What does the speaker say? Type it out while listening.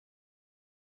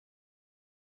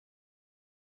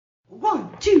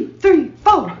1, 2, 3,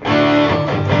 4.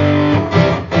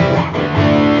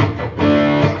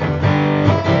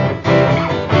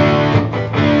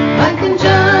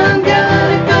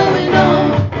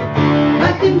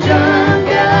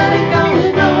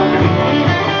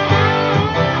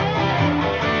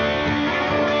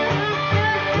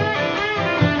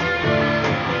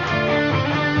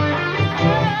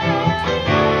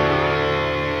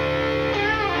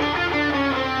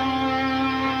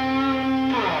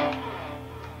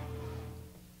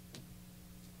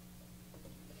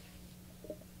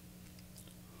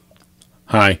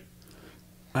 Hi.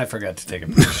 I forgot to take a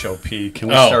pre-show pee. Can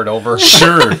we start over?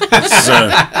 Sure. This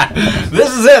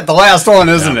is it, the last one,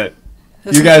 isn't it?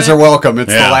 You guys are welcome.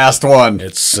 It's the last one.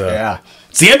 It's the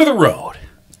end of the road.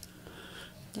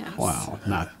 Yes. Wow,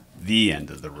 not the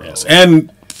end of the road. Yes.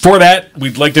 And for that,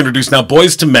 we'd like to introduce now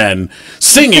Boys to Men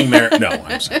singing their... No,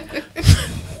 I'm sorry.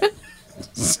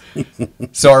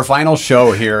 So our final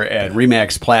show here at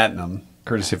Remax Platinum,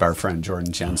 courtesy of our friend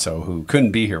Jordan Genso, who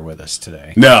couldn't be here with us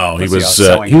today. No, he was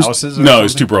selling houses. No, he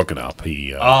was too broken up.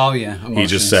 He emotions. he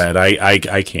just said, "I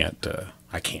can't,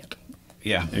 I can't."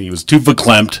 Yeah, and he was too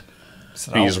verklempt.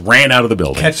 So he just ran out of the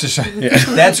building. Catch the shot.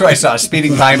 That's where I saw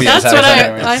speeding by me. That's what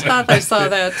I thought I saw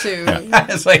that too.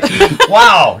 It's like,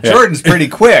 wow, Jordan's pretty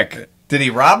quick. Did he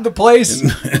rob the place?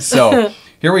 So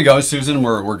here we go, Susan.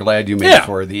 We're glad you made it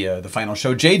for the final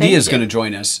show. JD is going to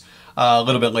join us a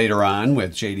little bit later on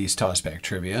with JD's Tossback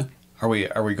Trivia. Are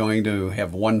we going to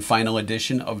have one final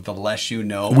edition of The Less You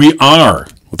Know? We are.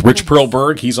 With Rich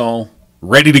Perlberg. He's all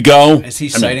ready to go. Is he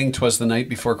citing 'Twas the Night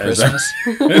Before Christmas?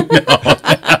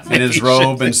 In his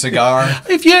robe and cigar?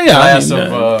 Glass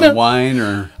of wine?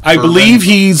 Or I believe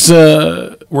he's...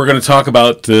 we're going to talk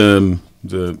about the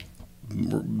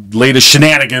latest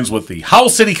shenanigans with the Howell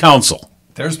City Council.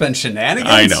 There's been shenanigans?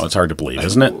 I know. It's hard to believe,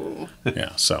 isn't it?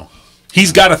 Yeah, so...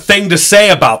 He's got a thing to say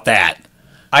about that.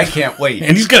 I can't wait.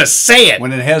 And he's going to say it.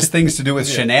 When it has things to do with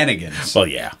shenanigans. Well,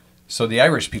 yeah. So the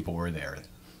Irish people were there,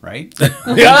 right?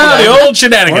 The old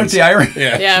shenanigans. Weren't the Irish?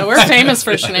 Yeah, we're famous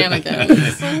for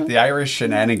shenanigans. The Irish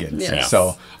shenanigans. Yes.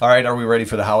 So, all right, are we ready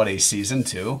for the holiday season,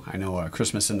 too? I know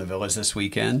Christmas in the Village this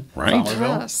weekend. Right.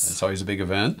 Fowlerville. Yes. It's always a big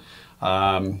event.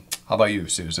 How about you,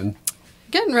 Susan?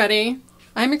 Getting ready.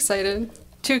 I'm excited.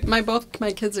 Both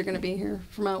my kids are going to be here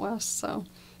from out west, so...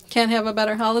 Can't have a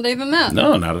better holiday than that.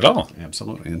 No, not at all.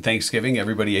 Absolutely. And Thanksgiving,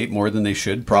 everybody ate more than they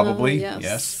should, probably.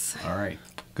 Yes. All right.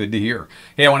 Good to hear.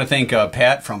 Hey, I want to thank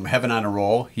Pat from Heaven on a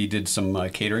Roll. He did some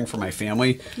catering for my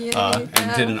family and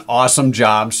did an awesome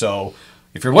job. So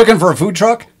if you're looking for a food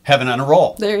truck, Heaven on a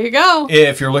Roll. There you go.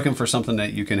 If you're looking for something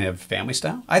that you can have family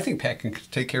style, I think Pat can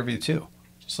take care of you too.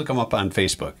 Just look him up on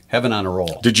Facebook. Heaven on a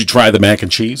Roll. Did you try the mac and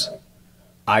cheese?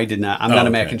 I did not. I'm not a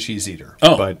mac and cheese eater,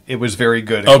 but it was very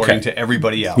good according to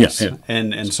everybody else. Yeah.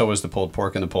 And so was the pulled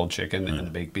pork and the pulled chicken and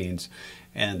the baked beans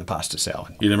and the pasta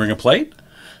salad. You didn't bring a plate?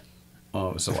 Oh,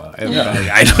 it was a while.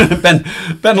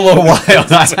 It's been a little while.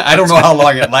 I don't know how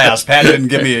long it lasts. Pat didn't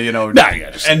give me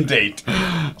a end date.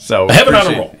 So Heaven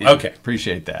on a Roll. Okay,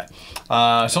 appreciate that.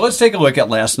 So let's take a look at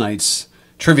last night's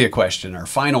trivia question, our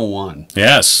final one.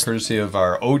 Yes, courtesy of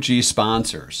our OG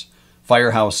sponsors,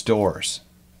 Firehouse Doors,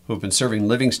 who have been serving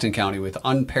Livingston County with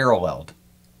unparalleled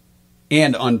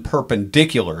and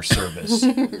unperpendicular service.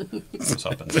 It's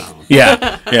up and down.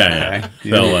 Yeah.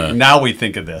 Okay? Now we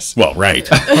think of this. Well, right.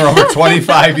 For over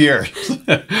 25 years.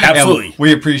 Absolutely. And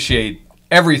we appreciate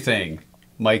everything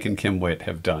Mike and Kim Witt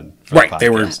have done. Right. They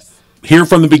were here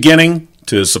from the beginning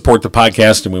to support the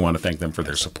podcast, and we want to thank them for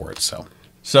their support.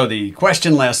 So the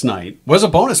question last night was a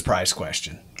bonus prize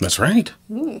question. That's right.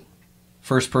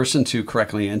 First person to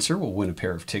correctly answer will win a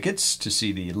pair of tickets to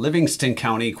see the Livingston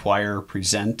County Choir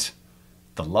present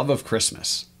The Love of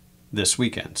Christmas this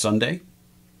weekend, Sunday,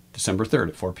 December 3rd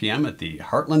at 4 p.m. at the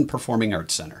Heartland Performing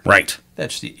Arts Center. Right.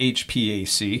 That's the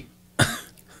HPAC.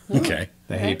 Okay.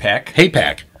 The HAPAC.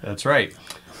 HAPAC. That's right.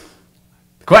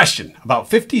 Question. About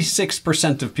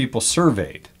 56% of people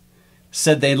surveyed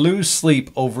said they lose sleep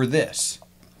over this.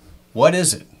 What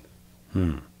is it?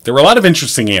 There were a lot of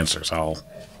interesting answers.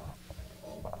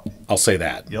 I'll say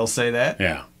that. You'll say that?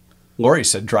 Yeah. Lori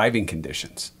said driving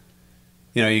conditions.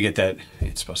 You get that,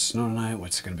 it's supposed to snow tonight.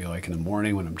 What's it going to be like in the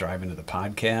morning when I'm driving to the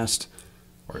podcast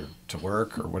or to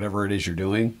work or whatever it is you're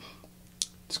doing?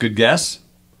 It's a good guess.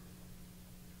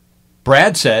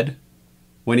 Brad said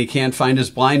when he can't find his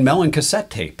Blind Melon cassette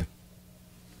tape.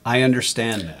 I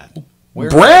understand that.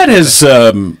 Brad has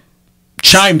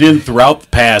chimed in throughout the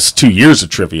past 2 years of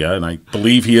trivia, and I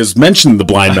believe he has mentioned the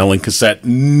Blind Melon cassette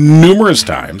numerous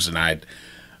times, and I'd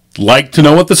like to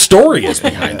know what the story is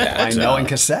behind that. Blind Melon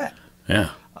cassette.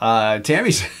 Yeah.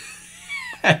 Tammy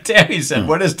Tammy said,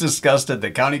 what is discussed at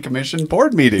the county commission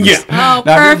board meetings? Yeah. Oh,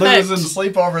 Now you're perfect. losing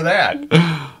sleep over that.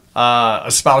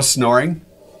 A spouse snoring,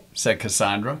 said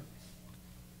Cassandra.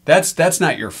 That's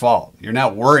not your fault. You're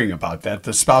not worrying about that.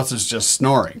 The spouse is just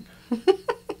snoring.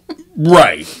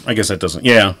 Right. I guess that doesn't.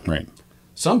 Yeah. Right.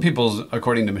 Some people,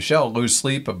 according to Michelle, lose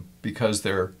sleep because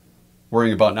they're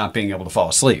worrying about not being able to fall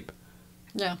asleep.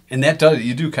 Yeah. And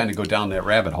you do kind of go down that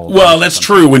rabbit hole. Well, that's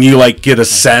true. When you like get a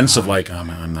sense of like, oh,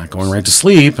 man, I'm not going right to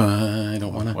sleep. I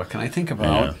don't want to. What can I think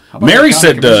about? Yeah. How about Mary the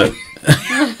said. county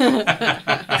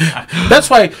That's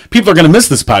why people are going to miss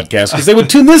this podcast because they would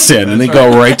tune this in and they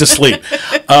go right to sleep.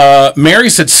 Mary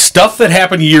said stuff that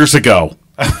happened years ago.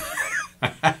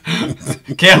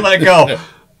 commission? Can't let go.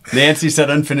 Nancy said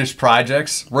unfinished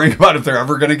projects. Worrying about if they're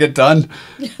ever going to get done.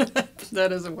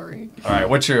 That is a worry. All right,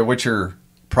 what's your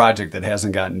project that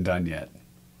hasn't gotten done yet?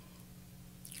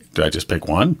 Did I just pick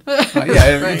one?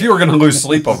 Yeah, if you were going to lose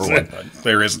sleep over one.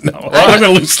 There is no. I'm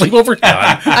going to lose sleep over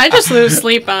that. I just lose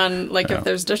sleep on like if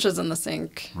there's dishes in the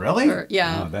sink. Really?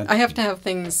 Yeah. Oh, I have to have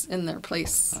things in their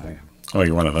place. Oh,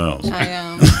 you're one of those. I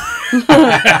am.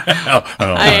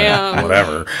 I am.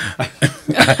 Whatever.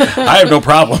 I have no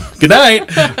problem. Good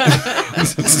night.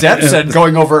 Steph said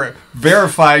going over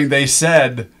verifying they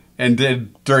said and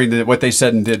did during what they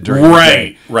said and did during the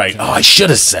day. Right. Oh, I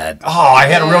should have said. Oh, I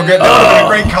had a real good, that would have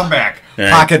been a great comeback. Yeah.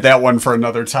 Pocket that one for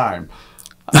another time.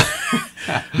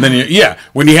 And then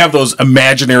when you have those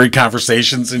imaginary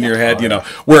conversations in your head,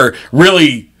 where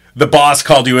really the boss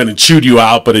called you in and chewed you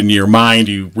out, but in your mind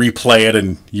you replay it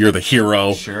and you're the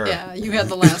hero. Sure. Yeah, you had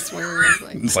the last word.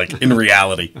 It's like in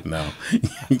reality, no.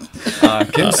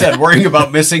 Kim said worrying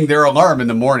about missing their alarm in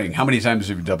the morning. How many times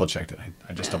have you double checked it?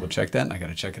 I just double checked that and I got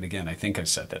to check it again. I think I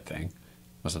said that thing.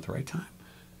 Was it the right time?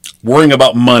 Worrying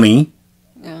about money.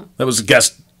 Yeah. That was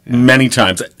guessed many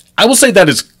times. I will say that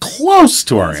is close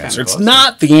to our answer. It's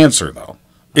not the answer though.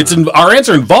 Our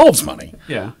answer involves money.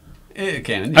 Yeah. It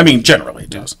can. I mean, generally it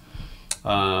does.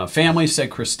 Family said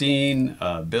Christine.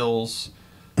 Bills.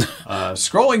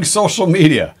 Scrolling social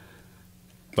media.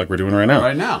 Like we're doing right now.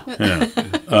 Right now.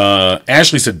 Yeah.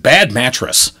 Ashley said bad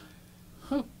mattress.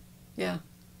 Yeah.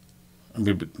 I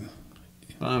mean,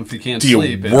 If you can't do you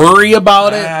sleep. worry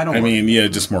about it? I don't I worry.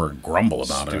 mean, just more grumble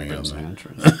about it. I guess.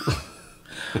 Mattress.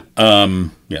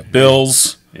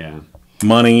 Bills, Yeah.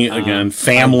 money, again,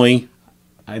 family.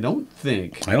 I don't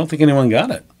think. I don't think anyone got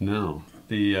it. No.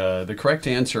 The correct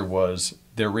answer was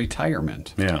their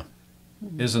retirement. Yeah.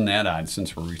 Isn't that odd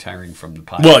since we're retiring from the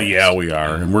podcast? Well, yeah, we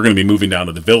are. And we're going to be moving down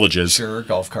to the villages Sure,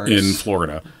 golf carts. in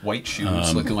Florida. White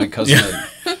shoes looking like Cousin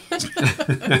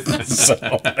Ed.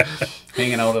 So,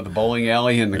 Hanging out at the bowling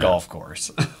alley and the golf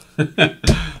course.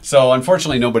 So,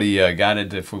 unfortunately, nobody got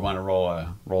it. If we want to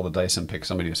roll the dice and pick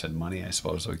somebody who said money, I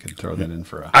suppose we could throw that in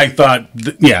for a... I thought,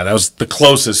 that was the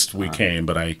closest we came,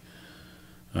 but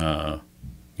yeah.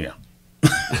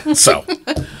 So,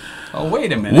 Oh,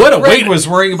 wait a minute. Greg was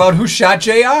worrying about who shot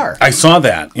JR. I saw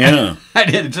that. Yeah.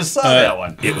 I just saw that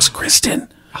one. It was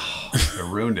Kristen. I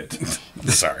ruined it.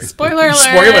 Sorry. Spoiler alert.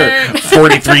 Spoiler.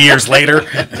 43 years later.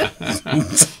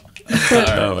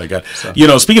 Oh my god!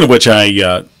 Speaking of which,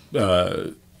 I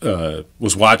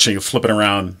was flipping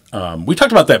around. We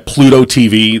talked about that Pluto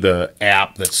TV, the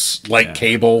app that's like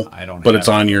cable, I don't but have it's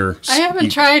on your. I haven't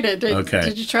tried it.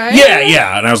 Did you try it?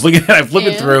 Yeah. And I was looking at it,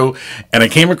 flipping through, and I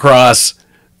came across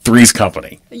Three's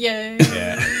Company, Yay.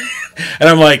 Yeah. and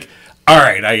I'm like. All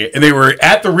right, and they were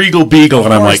at the Regal Beagle,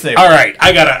 and I'm like, all right,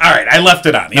 I left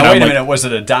it on. Now, wait a minute, was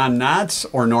it a Don Knotts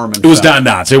or Norman? It was Don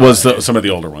Knotts. It was some of the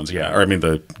older ones, yeah. Or I mean,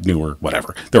 the newer,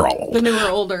 whatever. They're all old. The newer,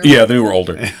 older. Yeah, the newer,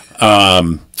 older. And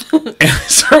I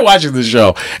started watching the show,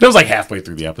 and it was like halfway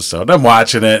through the episode. And I'm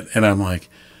watching it, and I'm like,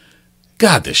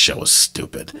 God, this show is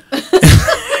stupid.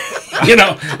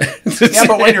 Yeah,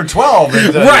 but when you're 12,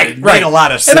 it made a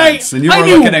lot of sense. And you were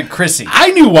looking at Chrissy. I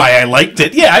knew why I liked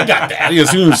it. Yeah, I got that. As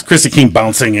soon as Chrissy came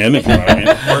bouncing in, if you know what I mean.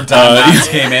 Or Don Knotts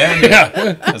came in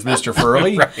as Mr.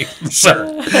 Furley. Right,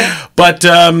 sir. But,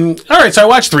 all right, so I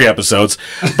watched 3 episodes.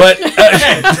 But,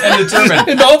 and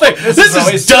determined. the whole thing, this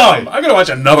is dumb. Silly. I'm going to watch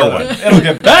another one. It'll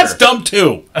get better. That's dumb,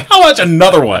 too. I'll watch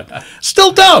another one.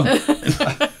 Still dumb.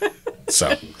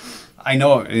 So... I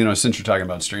know, since you're talking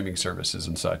about streaming services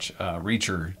and such,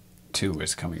 Reacher 2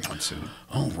 is coming out soon.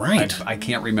 Oh, right. I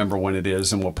can't remember when it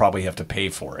is, and we'll probably have to pay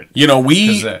for it.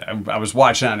 I was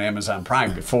watching on Amazon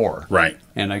Prime before. Right.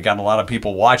 And I got a lot of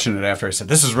people watching it after I said,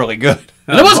 this is really good.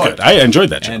 And it was good. I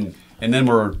enjoyed that show. And then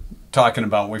we're talking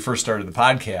about when we first started the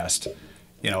podcast,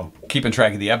 keeping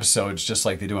track of the episodes just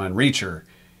like they do on Reacher.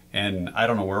 And I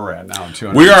don't know where we're at now.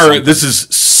 This is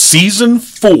season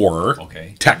 4,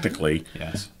 okay, technically.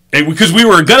 Yes. because we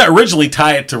were going to originally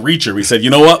tie it to Reacher. We said, you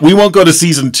know what? We won't go to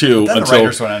season 2 Then until. the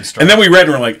writers went on strike. And then we read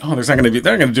and we're like, oh, they're going to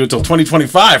do it till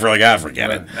 2025. We're like,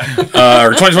 forget it.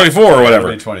 Or 2024 or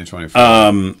whatever.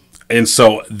 2024. And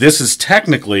so this is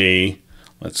technically,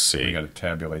 let's see. We got to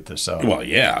tabulate this out. Well,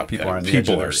 yeah. People are on the edge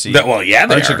of their seat. Well, yeah,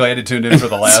 they Aren't you are. glad you tuned in for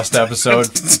the last episode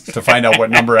to find out what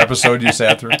number episode you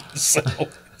sat through? So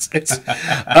it's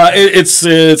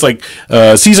like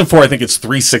season 4. I think it's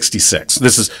 366.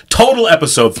 This is total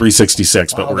episode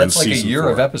 366, but we're in that's like season a year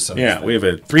 4. of episodes. Yeah, we have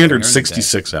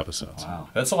 366 episodes. Wow,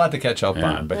 that's a lot to catch up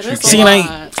on. But That is See, a and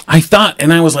lot. I thought,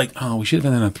 and I was like, oh, we should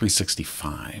have been on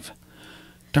 365.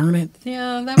 Darn it!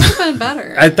 Yeah, that would have been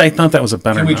better. I thought that was a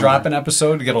better. can we number. drop an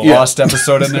episode to get a lost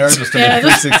episode in there just to make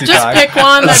just 365? pick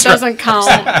one that doesn't count.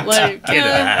 Like, Get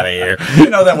out of here! You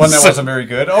know that one that wasn't very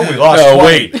good. Oh, we lost. Oh 20.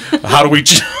 wait, how do we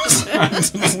choose?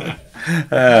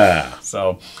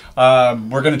 So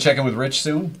we're going to check in with Rich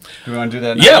soon. Do we want to do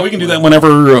that now? Yeah, we can do that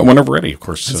whenever ready, of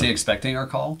course. Is he expecting our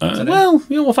call today? Well,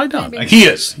 we'll find out. He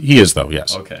is though.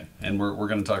 Yes. Okay, and we're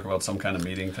going to talk about some kind of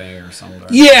meeting thing or something.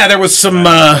 Yeah, there was some.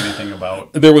 Anything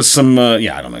about? There was some.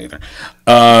 Yeah, I don't know either.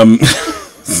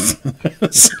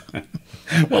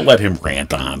 We'll let him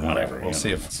rant on. Whatever. We'll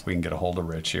see if we can get a hold of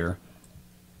Rich here.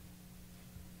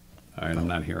 All right, I'm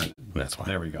not hearing it. That's why.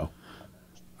 There we go.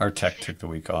 Our tech took the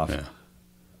week off. Yeah.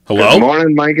 Hello. Good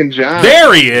morning, Mike and John.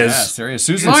 There he is. Yeah, serious.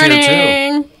 Susan's here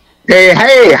too. morning.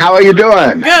 Hey, how are you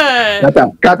doing? Good.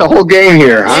 Got the whole game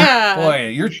here, huh? Yeah. Boy,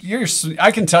 you're.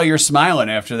 I can tell you're smiling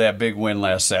after that big win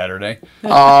last Saturday.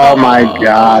 Oh my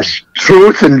gosh,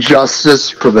 truth and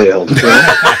justice prevailed.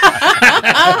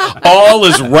 All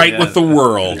is right with the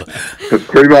world.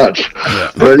 Pretty much.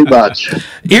 Pretty much.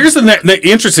 Here's the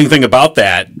interesting thing about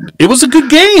that. It was a good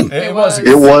game. It was.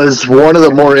 It was one of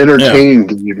the more entertaining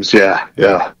games. Yeah.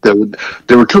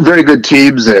 There were two very good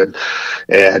teams, and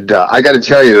I got to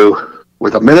tell you,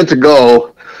 with a minute to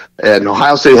go, and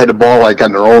Ohio State had the ball like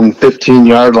on their own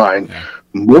 15-yard line. Yeah.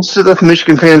 Most of the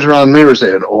Michigan fans around me were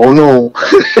saying, "Oh no,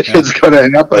 it's going to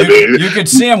happen." You could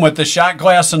see them with the shot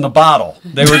glass in the bottle.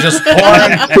 They were just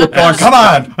pouring, going, "Come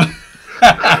on!"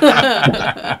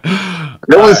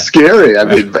 It was scary. I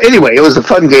mean, but anyway, it was a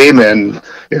fun game, and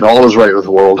all is right with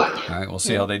the world. All right, we'll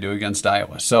see how they do against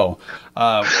Iowa. So,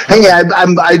 hey,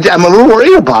 I'm a little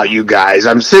worried about you guys.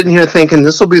 I'm sitting here thinking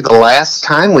this will be the last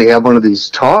time we have one of these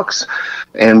talks,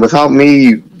 and without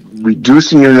me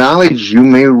reducing your knowledge, you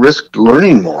may risk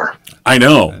learning more. I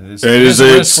know.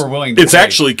 It's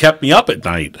actually kept me up at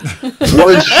night. Well,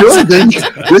 it should.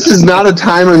 This is not a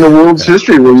time in the world's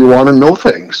history where you want to know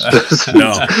things.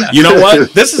 No. You know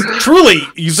what? This is truly,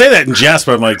 you say that in jest,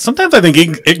 but I'm like, sometimes I think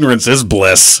ignorance is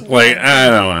bliss. Like, I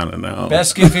don't know.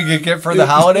 Best gift you could get for the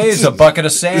holidays, a bucket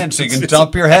of sand so you can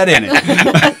dump your head in it.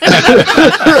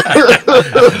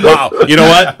 Wow. You know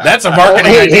what? That's a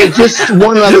marketing idea. Hey, just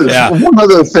one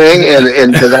other thing,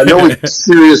 and because I know we have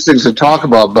serious things to talk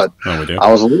about, but we do.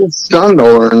 I was a little stunned to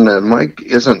learn that Mike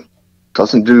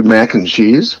doesn't do mac and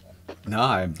cheese. No,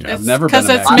 I've never been. Because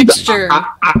it's mixture.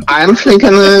 I'm thinking,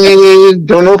 I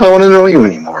don't know if I want to know you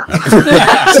anymore.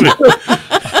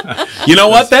 You know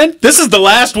what, then? This is the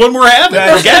last one we're having.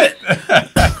 Forget it.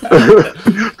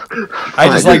 I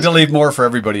just like to leave more for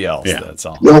everybody else. Yeah. That's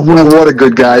all. Well, what a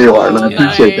good guy you are. And I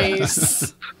appreciate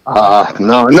that.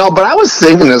 No, but I was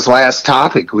thinking this last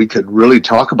topic, we could really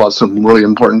talk about some really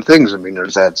important things. I mean,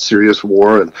 there's that serious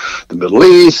war in the Middle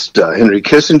East. Henry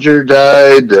Kissinger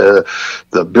died. The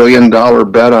 $1 billion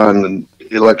bet on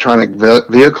electronic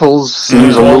vehicles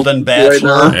seems a little golden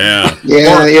bachelor. Right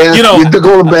yeah. You know, the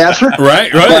golden bachelor.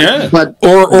 Right, yeah.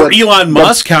 Or Elon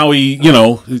Musk, how he,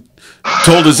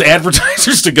 told his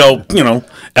advertisers to go,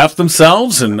 F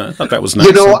themselves, and I thought that was nice.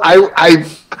 We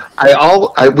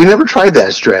never tried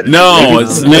that strategy. No,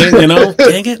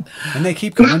 dang it. And they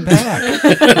keep coming back.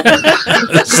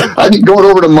 I keep going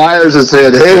over to Myers and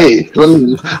saying, "Hey,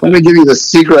 let me give you the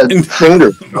secret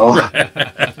finger."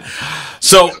 Right.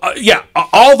 So,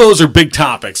 all those are big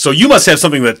topics. So you must have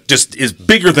something that just is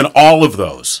bigger than all of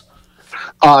those.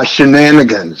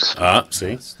 Shenanigans.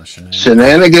 See?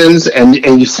 Shenanigans, and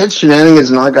you said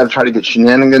shenanigans, and now I got to try to get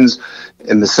shenanigans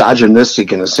and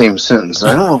misogynistic in the same sentence.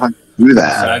 I don't know if I can do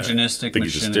that. Misogynistic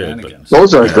shenanigans.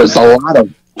 There's a lot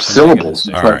of syllables.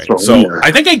 All right. So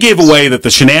I think I gave away that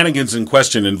the shenanigans in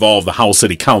question involve the Howell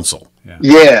City Council.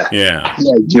 Yeah.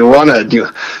 Do you want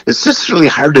to it's just really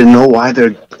hard to know why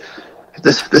they're.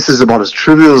 This is about as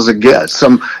trivial as it gets.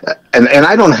 And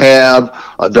I don't have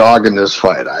a dog in this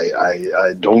fight.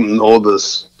 I don't know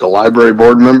the library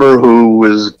board member who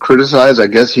was criticized. I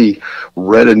guess he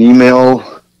read an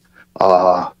email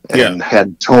and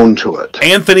had tone to it.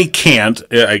 Anthony Kant,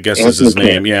 I guess is his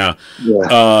name. Yeah.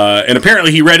 And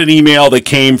apparently he read an email that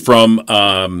came from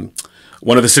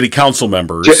one of the city council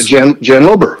members, Jan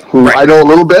Lober, who I know a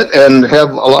little bit and have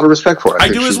a lot of respect for. I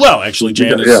do as well, actually.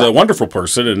 Jan is a wonderful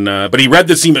person, and but he read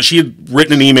this email. She had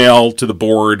written an email to the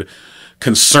board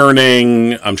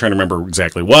concerning, I'm trying to remember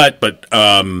exactly what, but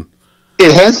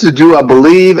it has to do, I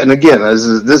believe, and again,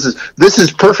 this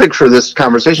is perfect for this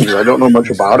conversation because I don't know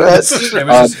much about it.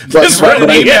 Just write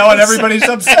an email and everybody's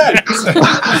upset.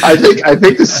 I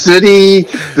think the city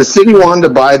wanted to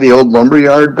buy the old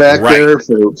lumberyard back there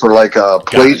for like a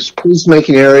place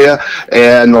making area,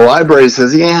 and the library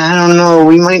says, I don't know,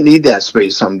 we might need that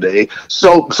space someday.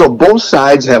 So both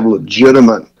sides have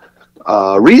legitimate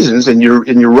reasons, and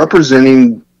you're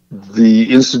representing the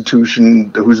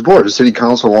institution whose board. The city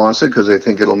council wants it because they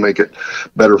think it'll make it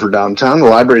better for downtown. The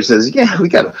library says, we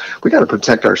got to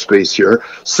protect our space here.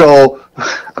 So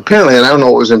apparently, and I don't know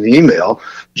what was in the email,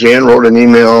 Jan wrote an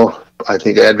email, I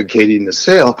think, advocating the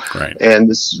sale. Right. And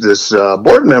this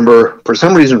board member, for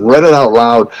some reason, read it out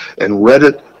loud and read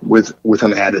it with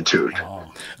an attitude.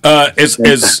 As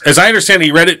I understand it,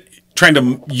 he read it trying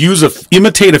to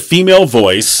imitate a female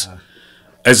voice,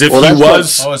 as if he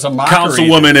was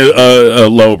Councilwoman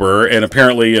Lober, and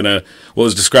apparently in what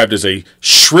was described as a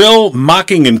shrill,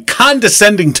 mocking, and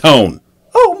condescending tone.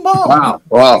 Oh, Mom!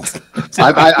 Wow!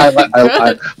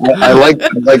 I like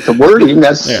the wording.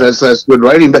 That's good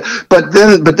writing. But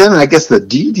then I guess the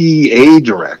DDA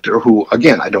director, who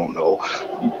again I don't know,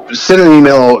 sent an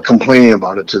email complaining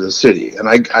about it to the city, and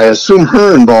I assume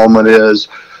her involvement is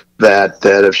that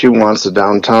if she wants the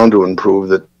downtown to improve,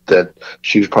 that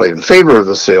she's probably in favor of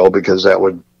the sale because that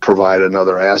would provide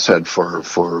another asset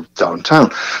for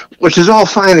downtown, which is all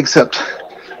fine, except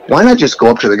why not just go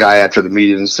up to the guy after the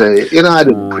meeting and say, I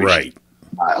didn't appreciate the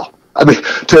style. I mean,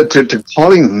 to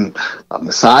call him a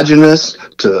misogynist,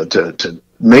 to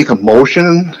make a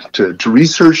motion, to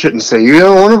research it and say,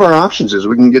 one of our options is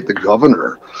we can get the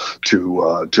governor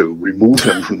to remove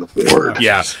him from the board.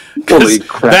 Yeah, holy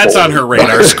crap! That's on her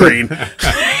radar screen.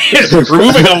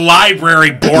 Removing a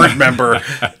library board member.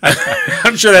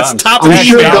 I'm sure that's top of the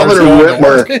email.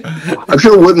 I'm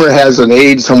sure Whitmer has an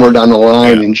aide somewhere down the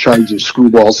line in charge of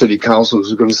screwball city council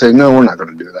who's going to say, no, we're not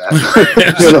going to do that.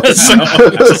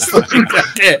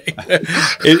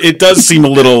 It does seem a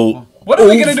little. What are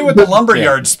we going to do with the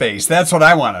lumberyard space? That's what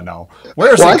I want to know.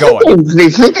 Where is it going? They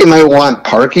think they might want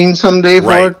parking someday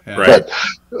for it,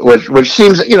 but which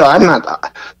seems, I'm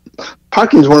not.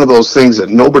 Parking is one of those things that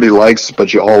nobody likes,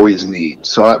 but you always need.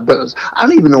 So, I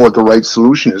don't even know what the right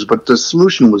solution is. But the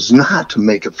solution was not to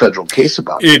make a federal case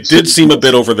about it. It did seem a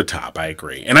bit over the top. I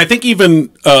agree, and I think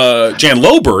even Jan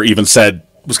Lober even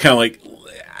was kind of like.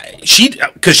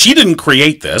 Because she didn't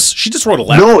create this, she just wrote a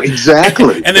letter. No,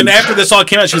 exactly. And then after this all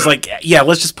came out, she's like,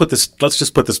 let's just put this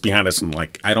behind us, and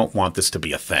like, I don't want this to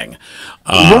be a thing.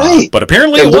 Right. But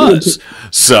apparently it was.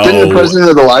 So then the president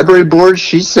of the library board,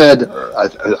 she said, I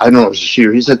don't know if it was she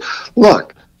or he said,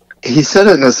 look, he said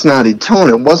it in a snotty tone.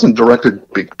 It wasn't directed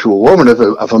to a woman.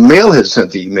 If a male had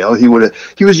sent the email, he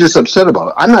was just upset about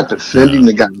it. I'm not defending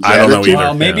the guy's I don't know either.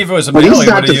 Well, maybe if it was a male, but he's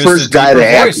not the first guy to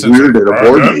act weird at a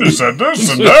board meeting. Said this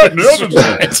and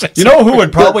that. You know who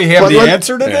would probably have the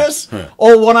answer to this?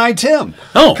 Old One-Eye Tim.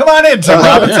 Oh, come on in, Tim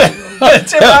Robinson.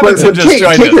 Tim Robinson just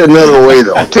joined us. Take it another way,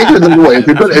 though. Take it another way. If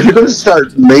you're going to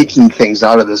start making things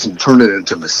out of this and turn it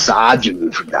into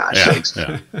misogyny, for God's sakes.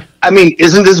 Yeah. I mean,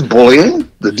 isn't this bullying?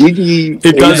 The DD.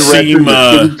 It does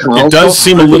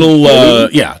seem a little.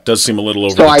 It does seem a little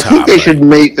over the top. So I think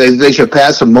they should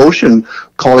pass a motion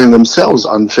calling themselves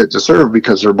unfit to serve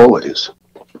because they're bullies.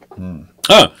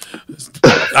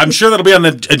 I'm sure that'll be on the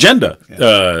agenda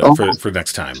for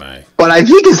next time. But I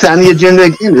think it's on the agenda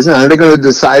again, isn't it? Are they going to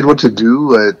decide what to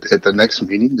do at the next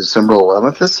meeting, December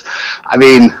 11th?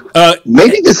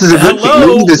 Maybe this is a good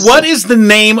thing. What is the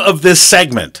name of this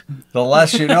segment? The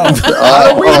less you know.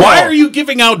 Why are you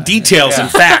giving out details and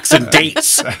facts and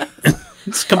dates?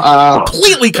 It's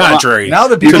completely contrary. Now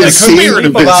that people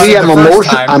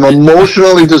I'm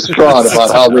emotionally distraught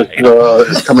about how this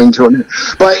is coming to an end.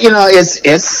 But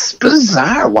it's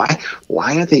bizarre.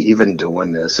 Why are they even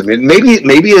doing this? I mean,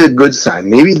 maybe a good sign.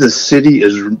 Maybe the city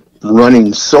is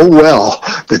running so well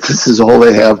that this is all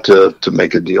they have to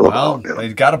make a deal about.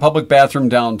 They've got a public bathroom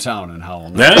downtown in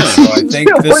Howell. Yeah. So I think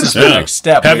this is the next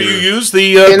step. Have you used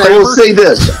the? And I will say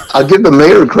this: I'll give the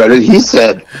mayor credit. He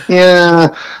said,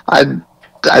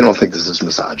 I don't think this is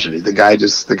misogyny. The guy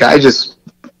just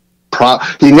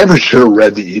he never should have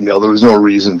read the email. There was no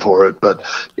reason for it, but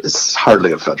it's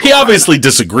hardly a federal. He obviously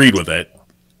disagreed with it.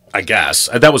 I guess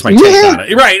that was my take on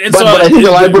it. Right, and but I think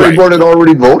the library board had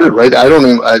already voted, right? I don't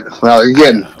even. Well,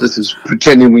 again, this is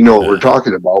pretending we know what we're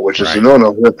talking about, which is a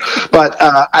no-no. But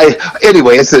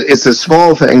anyway, it's a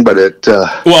small thing, but it.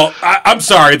 Well, I'm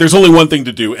sorry. There's only one thing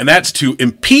to do, and that's to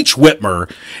impeach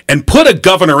Whitmer and put a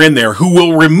governor in there who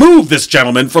will remove this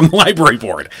gentleman from the library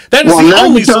board. That is the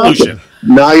only solution.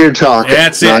 Now you're talking.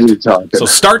 That's now it. You're talking. So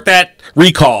start that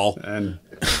recall. And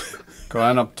go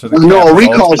on up to the a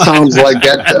recall sounds like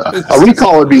that. A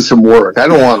recall would be some work. I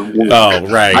don't want work. Oh,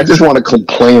 right. I just want to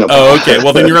complain about it. Oh, okay.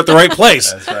 Well, then you're at the right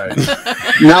place. That's right.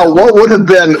 Now, what would have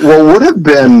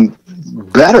been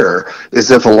better is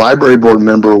if a library board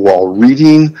member, while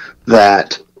reading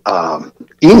that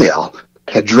email,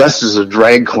 had dressed as a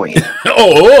drag queen.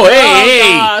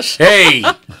 Hey.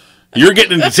 You're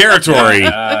getting into territory.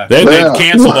 Then they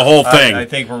cancel the whole thing. I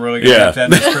think we're really going to have to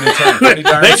end this pretty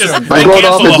darn They soon.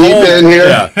 cancel the whole end here.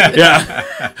 Yeah.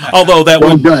 Although that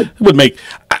would make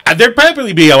there'd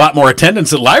probably be a lot more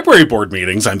attendance at library board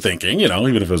meetings. I'm thinking,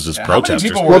 even if it was just protesters.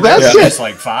 How many people were that's there? it. Just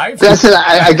like 5. That's it.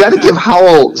 I got to give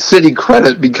Howell City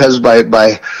credit because by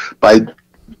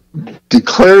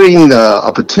declaring a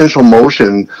potential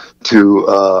motion to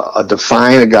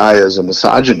define a guy as a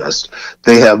misogynist,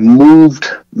 they have moved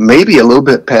maybe a little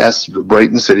bit past the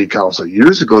Brighton City Council.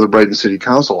 Years ago, the Brighton City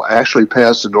Council actually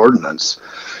passed an ordinance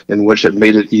in which it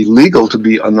made it illegal to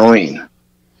be annoying.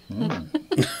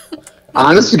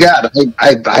 Honest to God,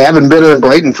 I haven't been in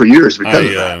Brighton for years because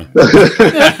of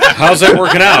that. How's that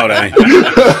working out? I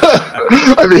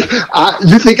mean,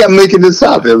 you think I'm making this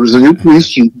up? There was a new police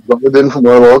chief who brought in from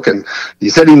Norwalk, and he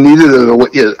said he needed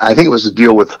I think it was to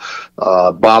deal with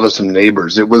bothersome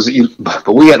neighbors.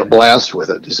 But we had a blast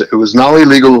with it. It was now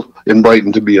illegal in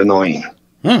Brighton to be annoying.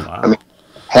 I mean,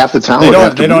 half the town. They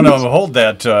don't uphold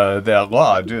that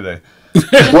law, do they?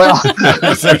 Well,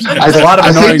 there's a lot of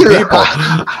annoying people.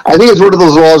 I think it's one of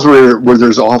those laws where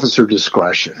there's officer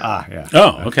discretion. Yeah.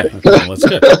 Oh, okay. Well, that's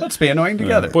good. Let's be annoying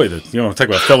together. Boy, talk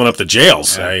about filling up the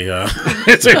jails.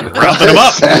 It's rounding them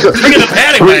up. Bring in the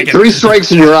paddy wagon. 3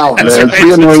 strikes and you're out, man.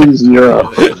 3 annoyances and you're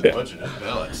out.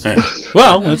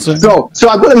 Well, that's so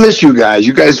I'm going to miss you guys.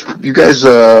 You guys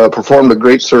performed a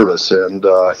great service, and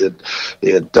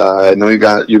I know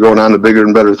you're going on to bigger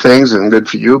and better things, and good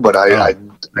for you. But I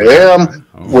am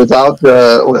without.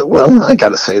 Well, I got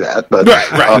to say that, but right.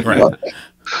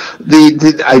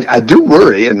 I do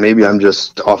worry, and maybe I'm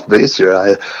just off base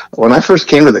here. When I first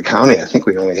came to the county, I think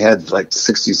we only had like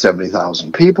 60,000,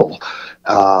 70,000 people,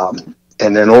 and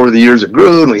then over the years it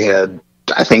grew, and we had,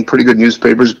 I think, pretty good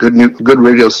newspapers, good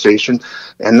radio station,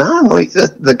 and now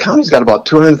the county's got about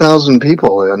 200,000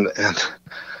 people, and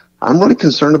I'm really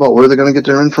concerned about where they're going to get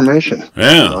their information.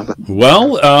 Yeah.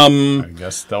 Well, I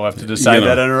guess they'll have to decide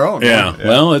that on their own. Yeah.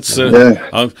 Well, it's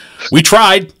we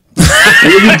tried.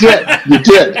 You did,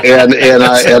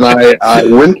 and I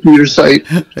went to your site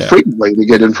frequently to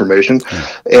get information,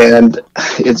 and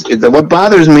what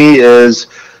bothers me is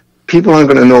people aren't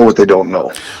going to know what they don't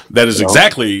know. That is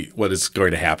exactly what is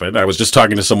going to happen. I was just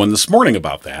talking to someone this morning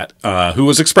about that, who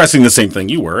was expressing the same thing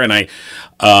you were, and I.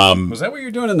 Was that what you're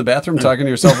doing in the bathroom, talking to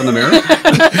yourself in the mirror?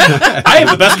 I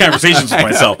have the best conversations with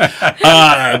myself,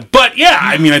 but yeah,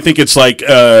 I mean, I think it's like,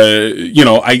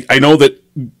 I know that.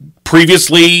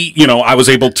 Previously, I was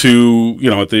able to,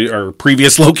 at our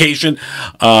previous location,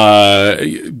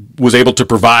 was able to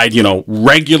provide,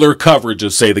 regular coverage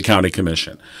of, say, the county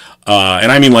commission.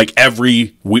 And I mean, like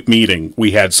every meeting,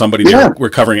 we had somebody there we're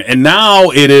covering it. And now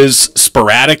it is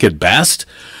sporadic at best.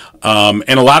 And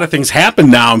a lot of things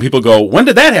happen now, and people go, "When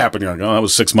did that happen?" You're like, "Oh, that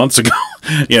was 6 months ago."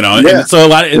 And so a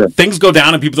lot of things go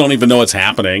down, and people don't even know it's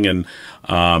happening. And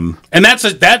that's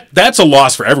a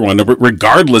loss for everyone,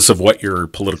 regardless of what your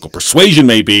political persuasion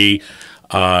may be.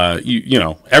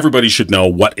 Everybody should know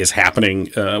what is happening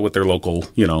with their local.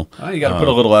 Well, you got to put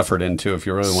a little effort into if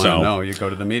you really want to know. You go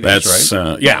to the meetings,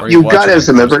 right? You've got to have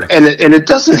some effort, and it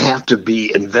doesn't have to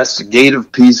be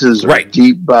investigative pieces or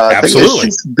deep. Absolutely,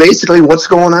 it's just basically what's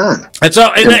going on. That's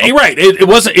all. You're right.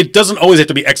 It doesn't always have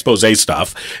to be expose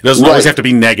stuff. It doesn't always have to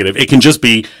be negative. It can just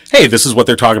be, hey, this is what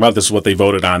they're talking about. This is what they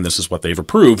voted on. This is what they've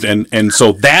approved, and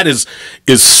so that is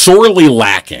sorely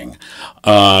lacking.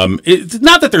 It's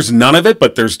not that there's none of it,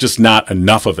 but there's just not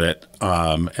enough of it,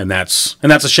 and that's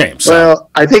a shame. So. Well,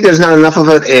 I think there's not enough of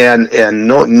it, and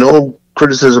no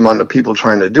criticism on the people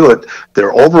trying to do it.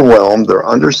 They're overwhelmed, they're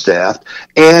understaffed,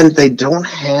 and they don't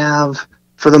have,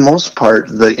 for the most part,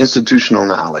 the institutional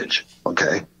knowledge.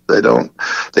 Okay,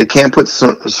 they can't put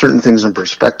certain things in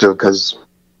perspective because.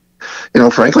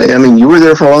 Frankly, I mean, you were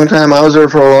there for a long time. I was there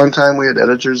for a long time. We had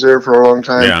editors there for a long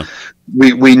time. Yeah.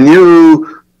 We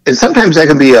knew, and sometimes that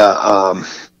can be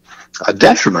a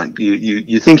detriment.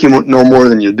 You think you know more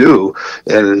than you do,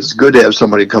 and it's good to have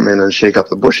somebody come in and shake up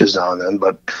the bushes now and then.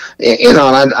 But and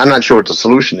I'm not sure what the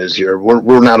solution is here.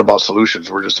 We're not about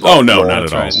solutions. We're just about not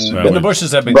at all. No. And the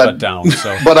bushes have been cut down.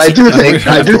 So, but I do think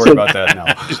I do think about that now.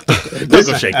 Don't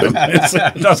go shake them.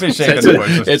 Don't be shaking the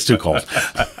bushes. It's too cold.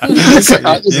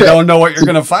 You don't know what you're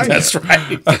going to find. That's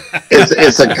right.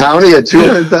 It's a county of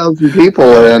 200,000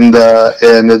 people, and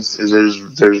there's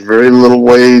very little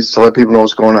ways to let people know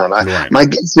what's going on. My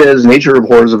guess is nature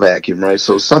abhors a vacuum, right?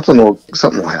 So something will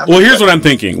happen. Well, here's what I'm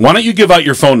thinking. Why don't you give out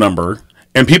your phone number,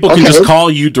 and people can just call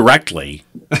you directly.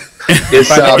 It's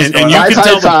and you can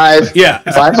tell them,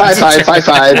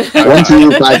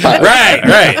 555-1255.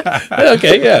 Right.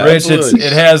 Okay, yeah. Rich,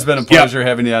 it has been a pleasure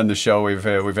having you on the show. We've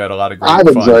had a lot of great I've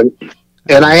fun. enjoyed it.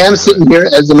 And I am sitting here,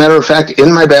 as a matter of fact,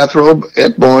 in my bathrobe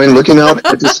at Boyne, looking out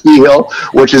at the ski hill,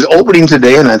 which is opening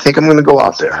today, and I think I'm going to go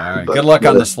out there. All right. Good luck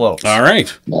on the slopes. All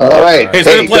right. All right. Hey, it's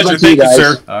been a pleasure. Thank you,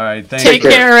 sir. All right. Take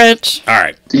care, Rich. All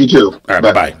right. You too. All right.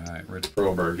 Bye-bye. All right, Rich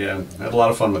Broberg. Yeah, I had a lot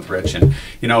of fun with Rich. And,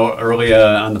 early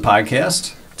on the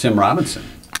podcast, Tim Robinson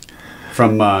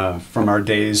from our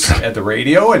days at the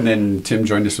radio. And then Tim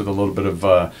joined us with a little bit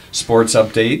of sports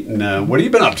update. And what have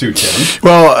you been up to, Tim?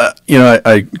 Well,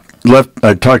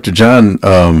 I talked to John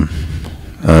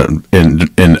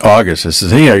in August. I said,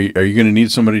 "Hey, are you going to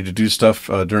need somebody to do stuff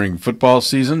during football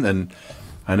season?" And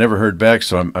I never heard back,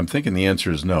 so I'm thinking the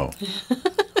answer is no.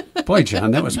 Boy,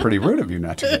 John, that was pretty rude of you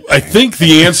not to. I think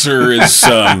the answer is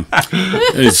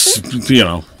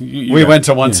we went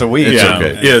to once a week. It's yeah,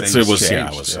 okay. It was.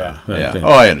 Yeah.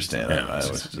 Oh, I understand.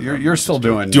 Yeah. You're still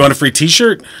doing. Do you want a free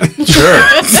T-shirt? Sure.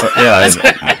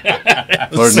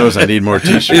 Lord knows I need more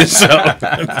T-shirts.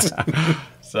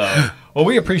 So, well,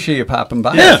 we appreciate you popping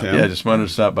by. Yeah. Tim. Yeah, I just wanted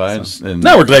to stop by and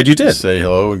No, we're glad you did. say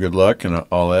hello and good luck and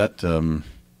all that.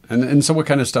 And so, what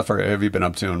kind of stuff have you been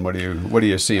up to, and what are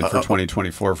you seeing for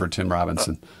 2024 for Tim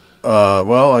Robinson?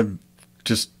 Well, I'm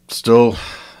just still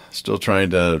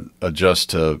trying to adjust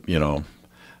to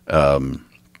I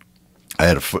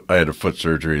had a foot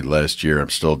surgery last year. I'm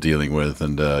still dealing with,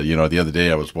 and the other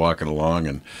day I was walking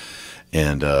along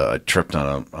and I tripped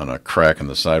on a crack in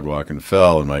the sidewalk and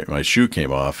fell, and my shoe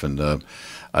came off, and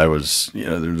I was,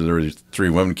 there were 3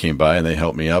 women came by and they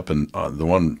helped me up, and the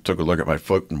one took a look at my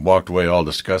foot and walked away all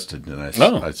disgusted. And I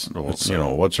said, well,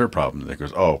 what's her problem? And they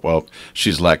goes, oh, well,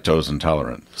 she's lactose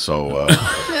intolerant. So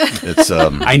it's.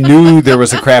 I knew there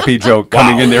was a crappy joke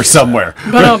coming in there somewhere.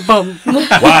 Wow,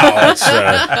 that's,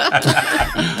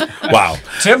 wow.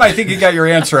 Tim, I think you got your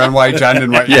answer on why John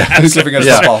didn't want you giving us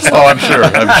a false. Oh, I'm sure.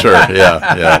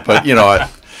 Yeah. But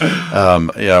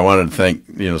I wanted to thank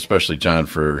especially John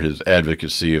for his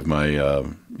advocacy of my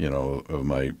of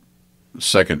my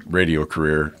second radio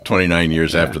career 29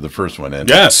 years after the first one ended.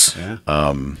 Yes. Yeah.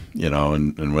 And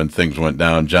when things went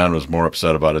down, John was more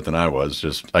upset about it than I was.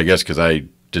 Just I guess because I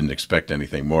didn't expect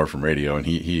anything more from radio, and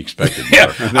he expected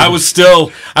more. I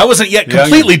wasn't yet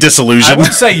completely disillusioned. I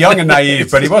would say young and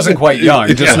naive, but he wasn't quite young,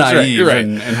 just naive right.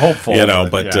 and hopeful.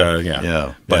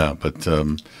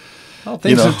 Well,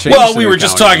 things have changed. Well, we were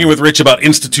just talking with Rich about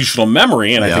institutional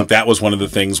memory, and I think that was one of the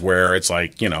things where it's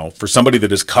like, for somebody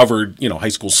that has covered, high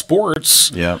school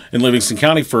sports in Livingston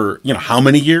County for, how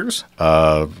many years?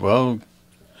 20.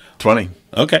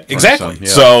 Okay, exactly.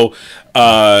 So,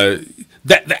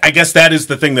 I guess that is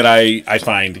the thing that I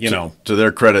find, To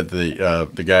their credit,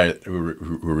 the guy who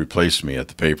replaced me at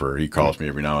the paper, he calls me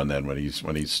every now and then when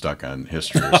he's stuck on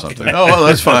history or something. Oh, well,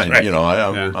 that's fine. Right.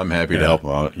 I'm happy to help him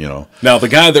out. Now, the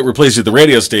guy that replaced you at the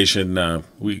radio station,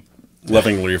 we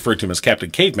lovingly refer to him as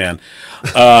Captain Caveman.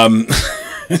 I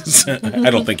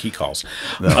don't think he calls.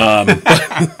 No.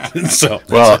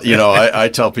 I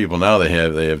tell people now they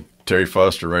have Terry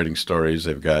Foster writing stories.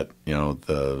 They've got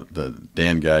the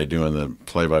Dan guy doing the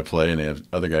play-by-play, and they have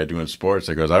other guy doing sports.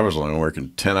 They goes, I was only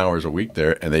working 10 hours a week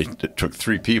there, and it took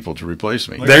 3 people to replace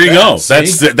me. There you go.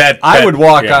 That's that. I would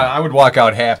walk out. I would walk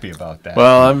out happy about that.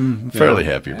 Well, I'm fairly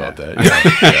happy about that.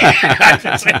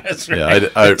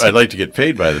 I'd like to get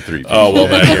paid by the 3 people. Oh well,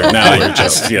 now you're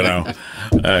just your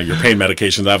pain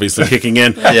medication's obviously kicking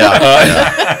in.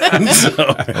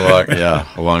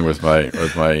 Along with my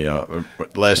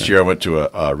last year I went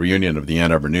to a reunion of the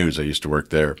Ann Arbor News. I used to work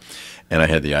there, and I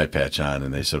had the eye patch on,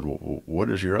 and they said, well, what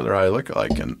does your other eye look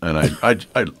like? And I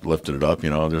lifted it up,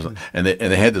 and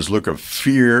they had this look of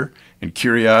fear and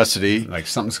curiosity, like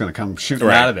something's going to come shooting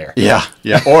out of there. Yeah,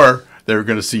 or they were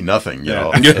going to see nothing,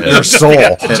 their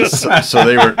soul. So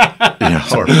they were,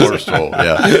 or soul,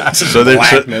 yeah. So they,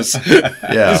 blackness.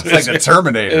 It's like a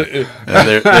Terminator. And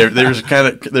they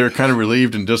were kind of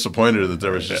relieved and disappointed that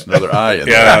there was just another eye in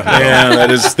there. Yeah,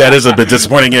 that is a bit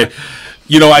disappointing.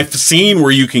 I've seen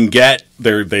where you can get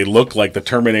they look like the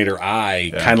Terminator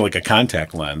eye, kind of like a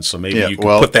contact lens. So maybe you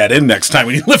can put that in next time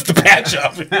when you lift the patch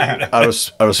up. I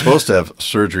was supposed to have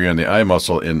surgery on the eye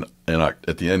muscle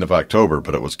at the end of October,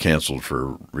 but it was canceled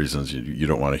for reasons you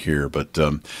don't want to hear. But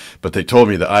they told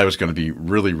me the eye was going to be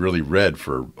really, really red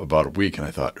for about a week, and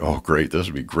I thought, oh, great, this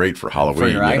would be great for Halloween. For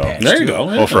your eye patch, there you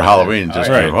go. Oh, for Halloween, just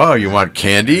right. Oh, you want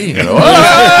candy?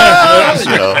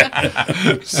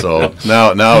 So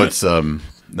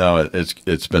now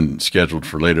it's been scheduled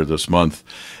for later this month.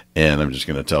 And I'm just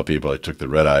going to tell people I took the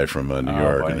red eye from New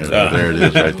York, and there it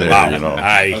is, right there. Wow.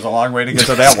 There's a long way to get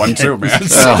to that one too, man.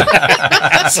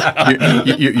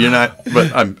 You're not,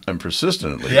 but I'm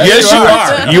persistent at least. Yes, you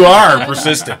are. You are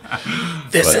persistent.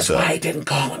 This is why I didn't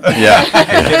call him. Yeah.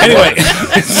 Anyway,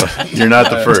 you're not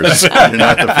the first. You're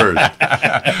not the first.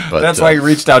 But, that's why he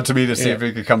reached out to me to see if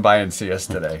he could come by and see us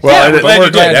today. well, I'm glad you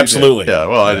did. glad you Absolutely. Yeah.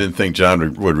 Well, I didn't think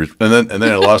John would and then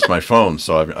I lost my phone,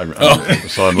 so I'm looking.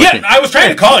 Yeah, I was trying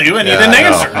to call you, and you didn't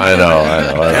answer. I know.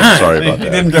 I'm sorry about He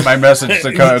that. didn't get my message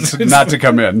to come, not to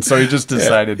come in, so he just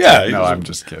decided. No, I'm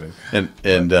just kidding.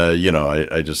 And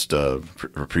I just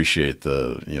appreciate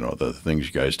the things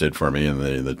you guys did for me, and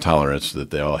the tolerance that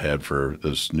they all had for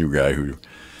this new guy who,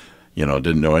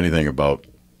 didn't know anything about,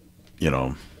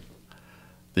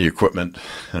 the equipment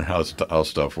and how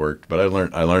stuff worked. But I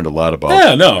learned a lot about.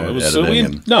 Yeah, no, it was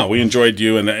editing we enjoyed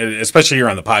you, and especially here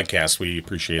on the podcast, we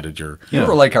appreciated your. You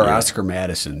were like our Oscar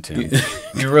Madison, Tim.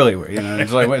 You really were.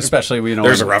 It's like, especially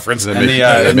There's a reference. in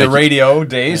the radio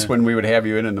days when we would have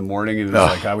you in the morning, and it was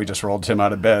like how we just rolled Tim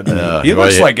out of bed. He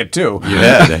looks like it too. You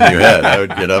had. I would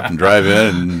get up and drive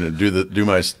in and do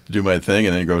my thing,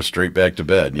 and then go straight back to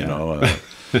bed.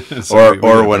 So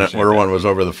or when was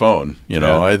over the phone.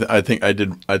 I think I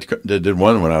did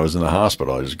one when I was in the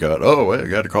hospital. I just got I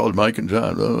got to call Mike and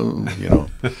John.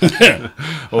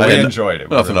 Well, we enjoyed it.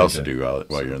 Nothing else to do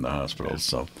while you're in the hospital.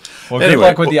 So, well, good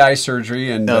luck with the eye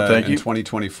surgery, and thank you. in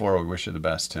 2024, we wish you the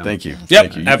best, Tim. Thank you. Yep,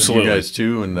 Thank you. absolutely. You guys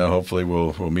too, and hopefully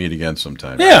we'll meet again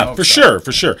sometime. Yeah, for sure.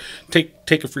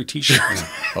 Take a free T-shirt.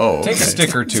 Oh, Take a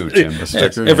sticker too, Tim. A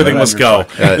sticker. Everything must go.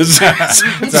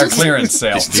 It's our clearance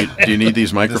sale. Do you need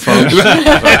these microphones?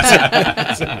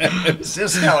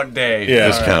 Discount day. Yeah.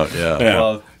 Discount. Yeah.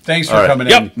 Well, thanks for All right. coming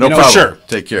Yep. in. No For problem. sure.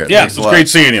 Take care. Yeah, Thanks a it's lot. great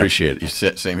seeing you. Appreciate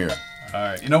it. Same here. All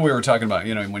right. We were talking about,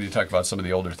 when you talk about some of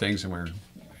the older things, and we're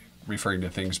referring to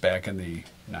things back in the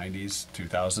 90s,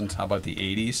 2000s. How about the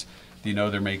 80s? Do you know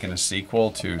they're making a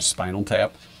sequel to Spinal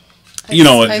Tap?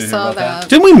 I saw that.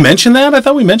 Didn't we mention that? I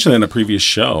thought we mentioned it in a previous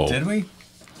show. Did we?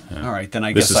 All right, then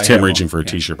I guess This is Tim reaching for a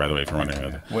T-shirt, by the way, for one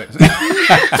another. Wait.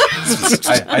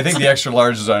 I think the extra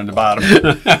large is on the bottom.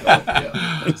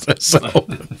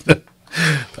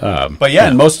 But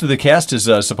and most of the cast is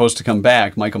supposed to come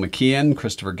back. Michael McKean,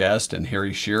 Christopher Guest, and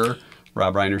Harry Shearer.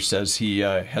 Rob Reiner says he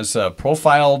has some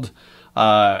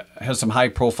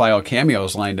high-profile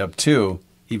cameos lined up too.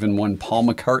 Even one Paul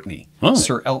McCartney,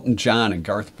 Sir Elton John, and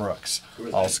Garth Brooks,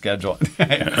 all scheduled.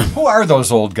 Who are those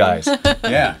old guys?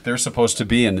 Yeah, they're supposed to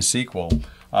be in the sequel,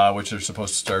 which they're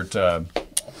supposed to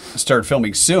start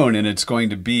filming soon, and it's going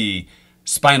to be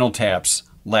Spinal Tap's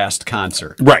last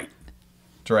concert. Right.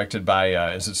 Directed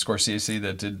by, is it Scorsese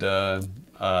that did The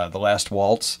Last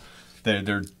Waltz?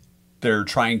 They're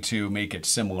trying to make it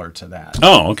similar to that.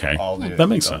 Oh, okay. That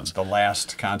makes sense. The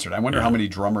last concert. I wonder how many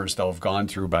drummers they'll have gone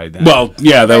through by then. Well,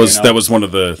 yeah, that was one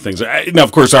of the things. Now,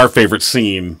 of course, our favorite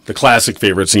scene, the classic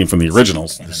favorite scene from the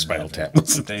originals, the Spinal Tap.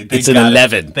 It's an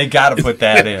 11. They got to put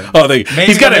that in.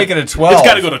 He's got to make it a 12. It's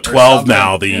got to go to 12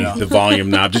 now. The volume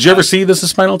knob. Did you ever see This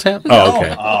Is Spinal Tap? Oh,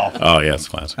 okay. Oh, yeah, it's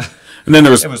classic. And then there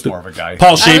was it was more of a guy.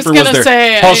 Paul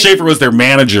Schaefer was their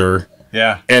manager.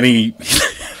 Yeah, and he.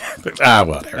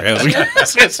 Whatever.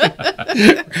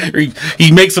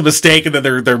 He makes a mistake, and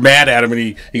then they're mad at him,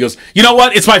 and he goes, "You know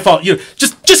what? It's my fault.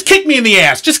 Just kick me in the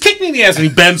ass. Just kick me in the ass." And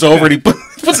he bends over and he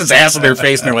puts his ass in their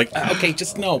face, and they're like, "Okay,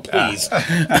 just no, please."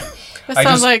 That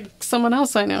sounds like someone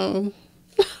else I know.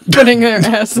 Putting their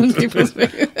ass in people's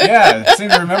face. Yeah, I seem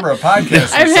to remember a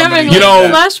podcast. I'm having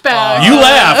flashbacks. You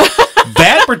laugh.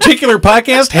 That particular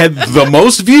podcast had the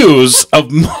most views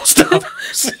of most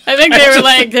others. I think they were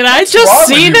like, "Did I just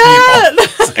see that?"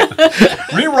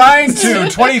 Rewind to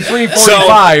 23:45.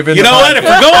 So, you know what? If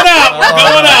we're going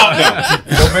out,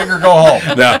 No. Go big or go home.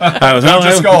 No,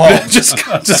 just go home.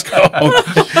 just go home.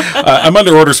 I'm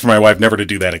under orders for my wife never to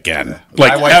do that again.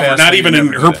 Like ever, not even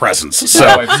in her presence. So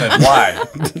my wife said, "Why?"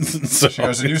 She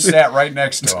goes, "And you sat right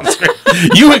next to him."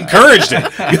 You encouraged it.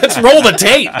 Let's roll the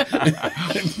tape.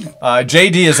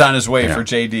 JD is on his way for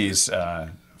JD's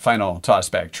final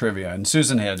tossback trivia, and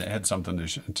Susan had something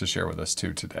to share with us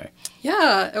too today.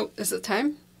 Yeah. Oh, is it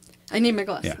time? I need my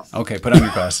glasses. Yeah. Okay, put on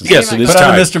your glasses. Yes, it is Put on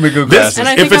time. the Mr. Magoo glasses. And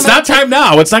I If think it's I'm not gonna time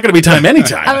now, it's not going to be time I'm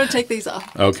anytime. going to take these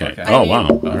off. Okay. Okay. Oh, wow.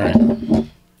 All right.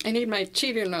 I need my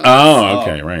cheater notes. Oh,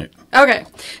 okay, right. Okay,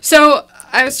 so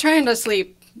I was trying to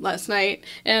sleep last night,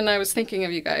 and I was thinking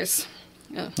of you guys.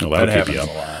 Well, That that'll keep happens you a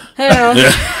up. lot. I know.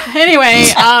 Anyway,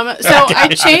 so I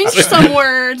changed some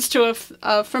words to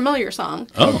a familiar song.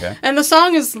 Oh, Okay. And the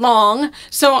song is long,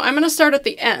 so I'm going to start at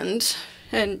the end,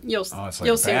 and you'll it's like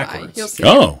you'll see why. backwards. You'll see.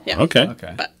 Oh, Yeah. okay.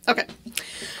 Okay. But okay.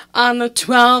 On the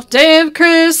 12th day of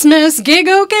Christmas,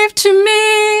 Gigo gave to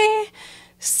me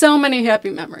so many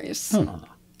happy memories.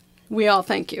 We all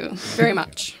thank you very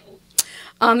much.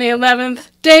 On the 11th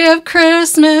day of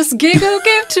Christmas, Gigo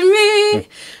gave to me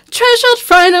treasured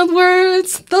final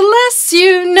words, the less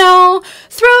you know.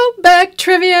 Throwback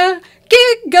trivia,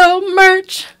 Gigo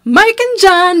merch, Mike and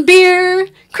John beer,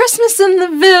 Christmas in the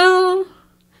Ville.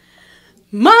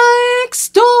 Mike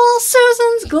stole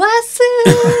Susan's glasses.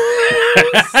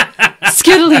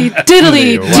 Skiddly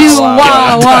diddly do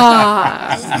wah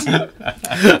wah.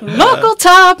 Local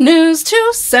top news,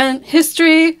 2-cent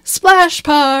history, splash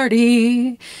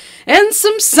party, and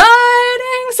some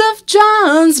sightings of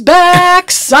John's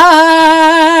backside.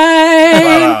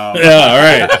 Yeah, all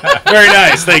right. Very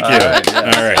nice. Thank you.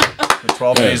 All right. The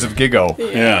 12 days of Gigo.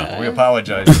 Yeah. We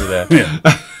apologize for that.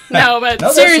 No, but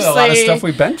No, seriously, that's a lot of stuff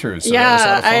we've been through. So that was a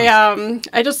lot of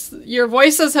fun. I just your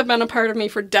voices have been a part of me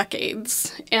for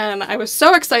decades, and I was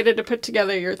so excited to put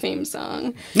together your theme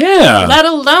song. Yeah. Let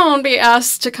alone be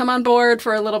asked to come on board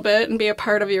for a little bit and be a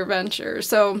part of your venture.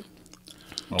 So Well,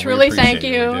 we truly appreciate thank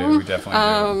it. you. We do. We definitely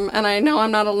do. And I know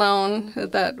I'm not alone.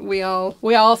 That we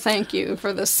all thank you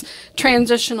for this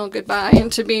transitional goodbye and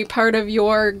to be part of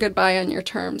your goodbye on your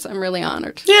terms. I'm really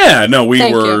honored. Yeah, no, we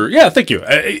Thank were. you. Yeah, thank you.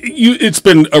 It's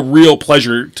been a real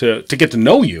pleasure to get to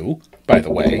know you. By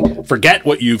the way, forget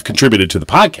what you've contributed to the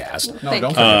podcast. No, Thank don't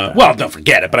you. forget that. Well, don't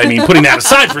forget it, but I mean, putting that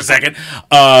aside for a second,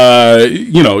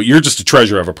 you're just a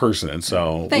treasure of a person, and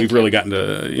so Thank we've you. really gotten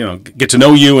to, get to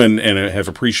know you and have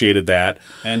appreciated that.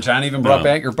 And John even brought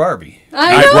back your Barbie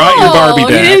I brought your Barbie He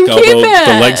back, didn't keep although the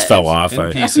it. legs fell off.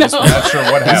 in pieces. We're not sure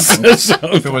what happened.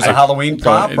 if it was a Halloween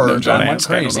prop or don't John went ask,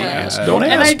 I don't crazy. know. Yeah. Don't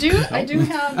And ask. I do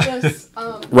have this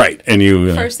Right, and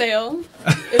you. for sale.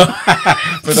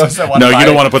 For those that want No, to you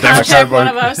don't want to put that on Contact one cardboard.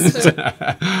 of us.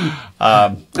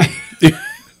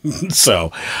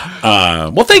 So,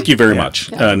 well, thank you very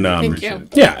much. And, Thank you.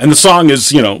 Yeah, and the song is,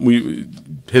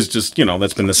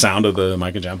 that's been the sound of the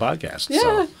Mike and John podcast. Yeah.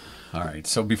 So, All right.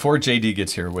 So before JD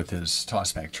gets here with his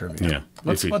tossback trivia, Yeah,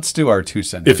 let's do our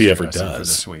 2-cent if he history ever lesson for does.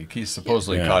 this week. He's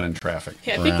supposedly Yeah. caught in traffic.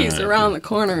 Yeah, I think he's around the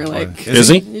corner. Like, is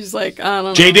he? he's like, I don't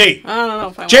know. JD. I don't know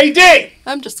if I want. JD!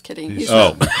 I'm just kidding. He's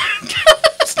Oh. I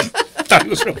thought he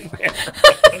was really there.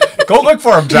 Go look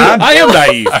for him, John. I am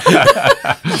naive.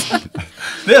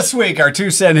 This week, our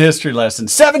 2-cent history lesson.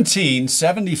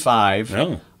 1775,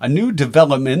 Oh. a new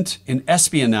development in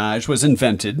espionage was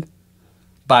invented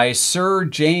by Sir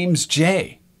James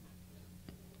Jay.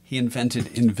 He invented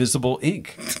invisible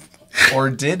ink. Or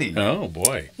did he? Oh,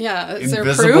 boy. Yeah. Is there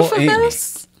Invisible proof of ink.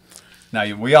 this?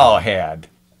 Now, we all had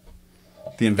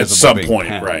the invisible some ink point,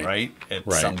 pen, right. At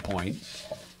Right. some point.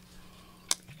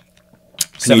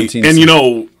 And you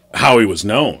know how he was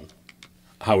known,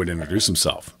 how he'd introduce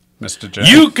himself. Mr. J.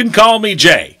 You can call me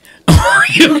Jay.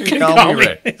 You can call me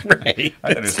Ray. Ray.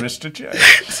 That is Mr. J.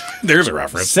 There's a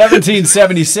reference.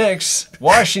 1776,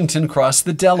 Washington crossed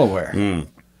the Delaware.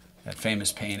 That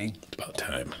famous painting. About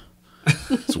time.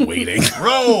 It's waiting.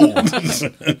 Row!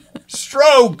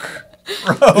 Stroke!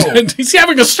 Row! He's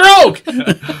having a stroke.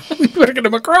 We better get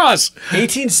him across.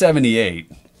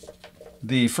 1878,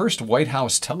 the first White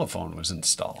House telephone was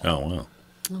installed. Oh,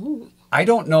 wow. I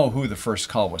don't know who the first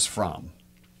call was from,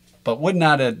 but would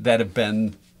not that have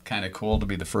been kind of cool to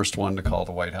be the first one to call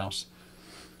the White House?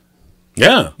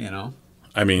 Yeah. You know?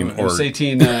 I mean, It was or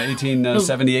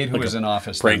 1878 who was in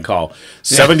office. prank then. call.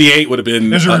 78 would have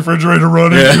been. Is your refrigerator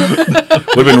running? Would have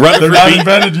been Rutherford Not B.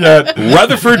 invented yet.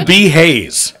 Rutherford B.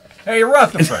 Hayes. Hey,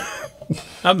 Rutherford.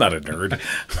 I'm not a nerd.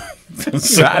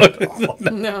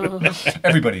 No.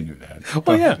 Everybody knew that.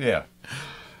 Oh, yeah. Yeah.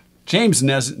 James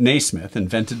Naismith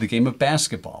invented the game of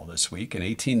basketball this week in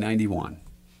 1891.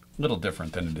 A little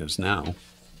different than it is now.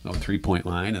 No 3-point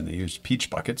line, and they used peach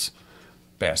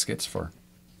baskets for.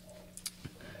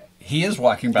 He is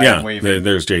walking by Yeah, and waving.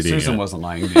 there's JD, Susan yeah. wasn't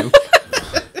lying to you.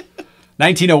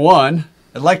 1901,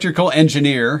 electrical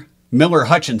engineer Miller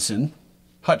Hutchinson,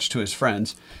 Hutch to his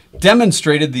friends,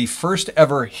 demonstrated the first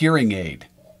ever hearing aid.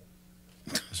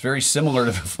 It's very similar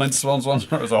to the Flintstones ones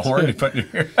where it was a horn you put in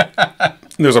your ear.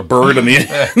 There's a bird in the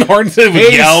horn that would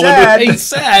Hey, yell. sad. Hey,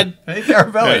 sad. Hey,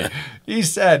 Carabelli. He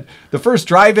said the first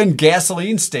drive-in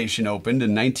gasoline station opened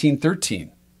in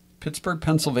 1913, Pittsburgh,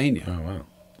 Pennsylvania. Oh, wow.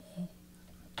 You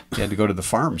had to go to the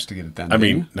farms to get it done. I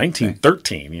mean, didn't you?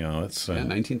 1913, it's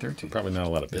 1913. probably not a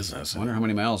lot of business. I wonder how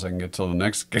many miles I can get till the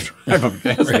next drive of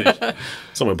gas station.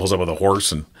 Someone pulls up with a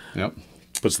horse and Yep.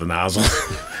 puts the nozzle.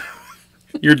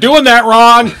 You're doing that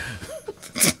wrong.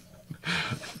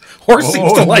 Horse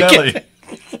seems to like it.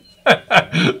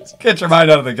 Get your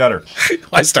mind out of the gutter.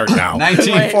 I start now.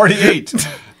 1948.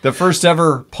 The first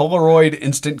ever Polaroid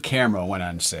instant camera went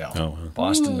on sale.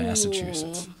 Boston,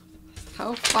 Massachusetts.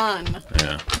 How fun.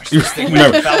 Yeah.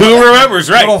 Who remembers,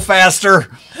 A right? little faster.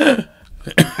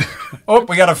 Oh,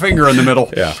 we got a finger in the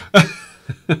middle. Yeah.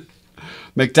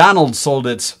 McDonald's sold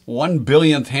its 1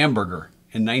 billionth hamburger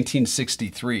in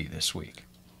 1963 this week.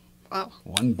 Wow.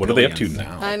 1 What are they up to billionth.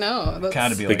 now? I know. That's,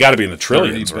 Gotta be They like got to be in the 30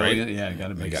 trillions, right? billion. Yeah,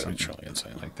 gotta be. They got to be something trillions.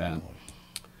 Yeah. like that.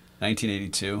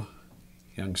 1982,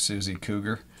 young Susie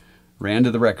Cougar ran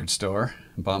to the record store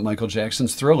and bought Michael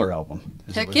Jackson's Thriller album.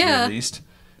 As Heck it was yeah. released.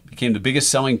 Became the biggest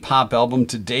selling pop album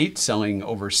to date, selling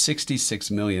over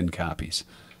 66 million copies.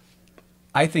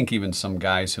 I think even some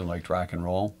guys who liked rock and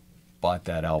roll bought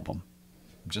that album.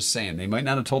 I'm just saying, they might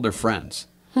not have told their friends.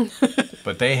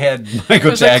 But they had Michael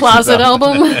It was a Jackson's closet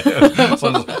album.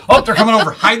 Oh, they're coming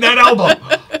over. Hide that album.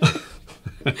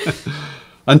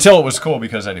 Until it was cool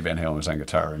because Eddie Van Halen was on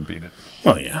guitar and beat it.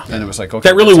 Well, yeah. And it was like, okay.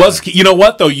 That really that's was. You know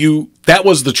what, though? That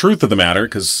was the truth of the matter,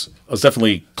 because I was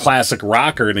definitely classic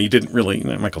rocker, and you didn't really,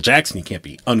 Michael Jackson, you can't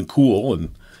be uncool.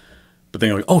 But then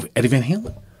you're like, oh, Eddie Van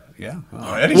Halen. Yeah.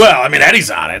 Well, I mean,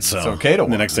 Eddie's on it, so It's okay to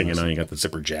and the walk next thing you know, you got the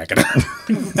zipper jacket,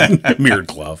 mirrored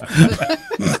glove.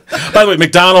 By the way,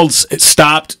 McDonald's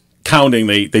stopped counting.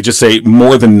 They just say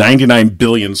more than 99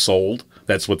 billion sold.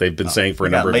 That's what they've been saying for a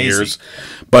they got number of lazy. years.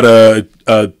 But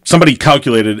somebody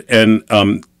calculated, and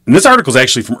this article is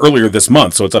actually from earlier this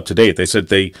month, so it's up to date. They said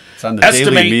they It's on the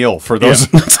Daily Meal for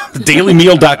those. Yeah,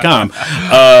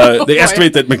 dailymeal.com. They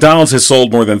estimate that McDonald's has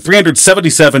sold more than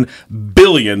 377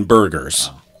 billion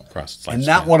burgers. Across its And lifespan.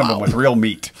 not one of them with real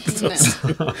meat.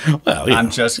 Well, you I'm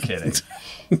know. just kidding.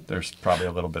 There's probably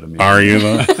a little bit of meat. Are you,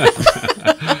 though?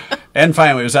 And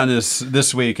finally, it was on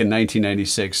this week in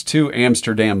 1996, 2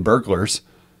 Amsterdam burglars,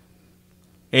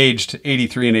 aged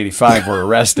 83 and 85, were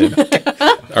arrested.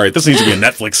 All right, this needs to be a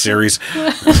Netflix series.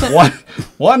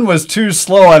 One was too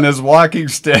slow on his walking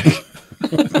stick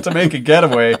to make a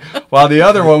getaway, while the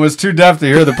other one was too deaf to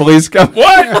hear the police come.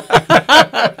 What?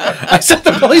 I said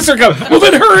the police are coming. Well,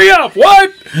 then hurry up.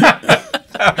 What?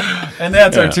 And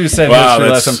that's our 2 cent Wow, history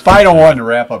that's- lesson. Final one to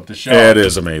wrap up the show. It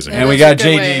is amazing. And we That's got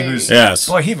a good JD, way. who's Yes.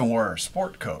 boy, he even wore a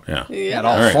sport coat. Yeah. And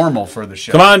all right. formal for the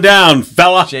show. Come on down,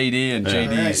 fella. JD and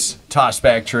JD's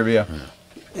toss-back trivia.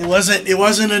 It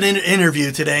wasn't an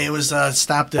interview today. It was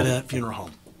stopped at a funeral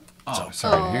home. Oh,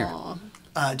 sorry to hear.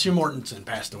 Jim Mortensen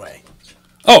passed away.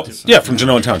 Oh, yeah, from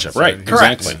Genoa Township. Right,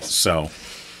 Correct. exactly. So,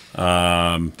 Do you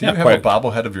have quite- a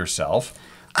bobblehead of yourself?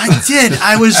 I did.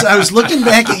 I was looking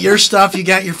back at your stuff. You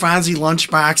got your Fonzie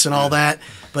lunchbox and all that,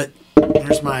 but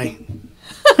here's my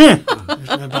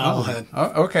bobblehead.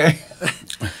 Oh, okay.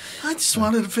 I just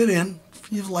wanted to fit in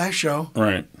for the last show.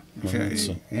 right.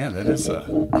 Yeah, that is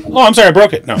Oh, I'm sorry, I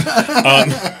broke it. No.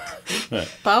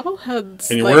 Bobbleheads.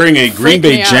 And you're like, wearing a Green freak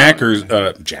Bay me out.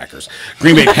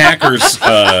 Green Bay Packers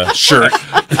shirt.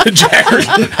 Jackers.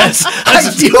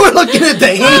 You were looking at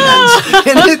the hands,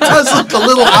 and it does look a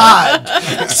little odd.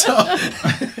 So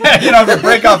you know, if you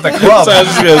break off the club. So I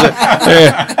was just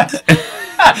gonna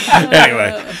say,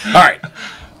 anyway, all right.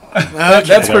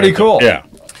 That's pretty cool. Yeah.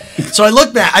 So I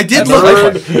look back. I did That's look.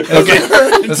 a nice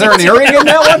one. Is there an earring in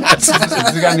that one? Has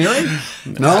it got an earring?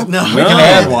 No? No. We can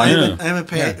add one. I haven't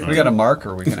paid. We got a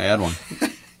marker. We can add one.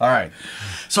 All right.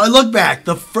 So I look back.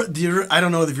 I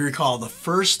don't know if you recall the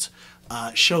first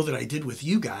show that I did with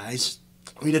you guys.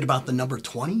 We did about the number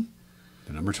 20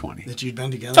 The number 20. that you'd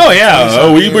been together. Oh yeah. 20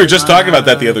 Oh, we something were just years. talking about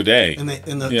that the other day. And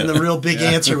the real big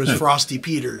answer was Frosty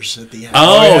Peters at the end.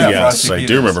 Oh, yeah, yes, Frosty I Peters.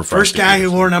 do remember. First Frosty guy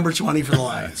Peters. who wore number 20 for the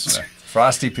Lions.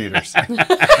 Frosty Peters.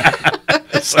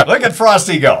 Look at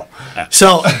Frosty go.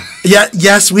 So,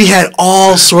 yes, we had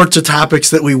all sorts of topics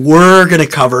that we were going to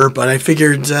cover, but I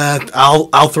figured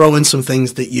I'll throw in some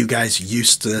things that you guys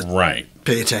used to Right.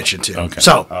 pay attention to. Okay.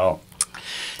 So,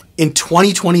 in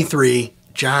 2023,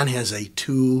 John has a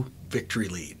 2-victory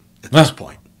lead at this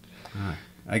point.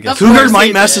 I guess. Of Cougar course might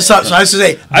he mess did. this up, so I should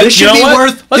say I- this you should know be what?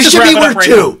 worth. Let's This just should be wrap it up worth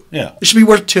right 2. now. Yeah. It should be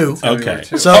worth 2. Okay.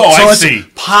 So, oh, so I it's see.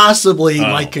 possibly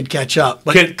Mike could catch up,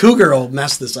 but Can- Cougar will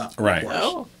mess this up. Right.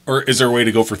 Oh, Or is there a way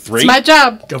to go for 3? it's my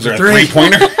job. Go Is for there a 3.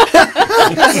 3-pointer?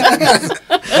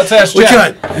 Let's ask We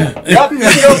Jeff. could. Yep.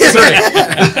 Let's go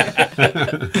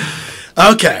for 3.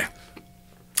 Okay.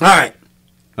 All right.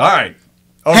 All right.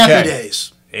 Okay. Happy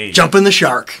Days. Hey. Jumping the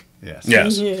Shark, Yes.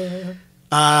 Yes.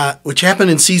 Yeah. which happened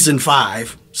in season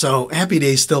 5. So Happy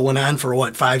Days still went on for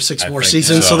 5, 6 more think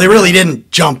seasons. so. So they really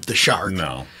didn't jump the shark.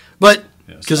 No. But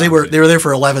because they were there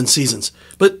for 11 seasons.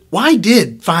 But why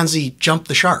did Fonzie jump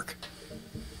the shark?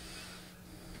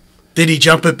 Did he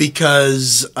jump it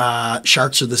because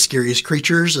sharks are the scariest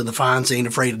creatures and the Fonz ain't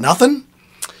afraid of nothing?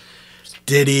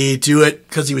 Did he do it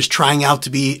because he was trying out to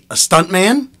be a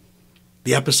stuntman?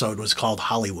 The episode was called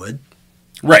Hollywood.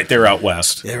 Right, they're out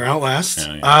west. They were out west.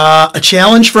 Yeah. A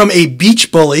challenge from a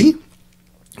beach bully,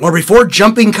 or before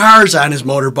jumping cars on his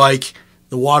motorbike,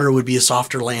 the water would be a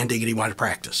softer landing and he wanted to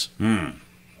practice.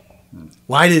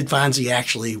 Why did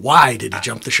he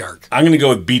jump the shark? I'm going to go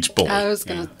with Beach Bully. I was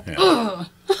going to.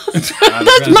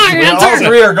 That's my answer. All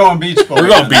three are going beach bully. We're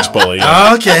going Beach Bully.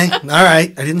 Yeah. Okay, all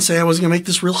right. I didn't say I was going to make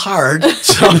this real hard.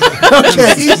 So,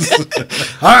 okay.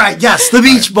 All right, yes, the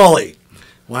beach bully.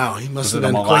 Wow, he must Was have it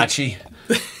a been quite... Malachi?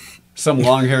 Some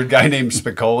long-haired guy named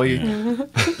Spicoli.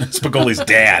 Spicoli's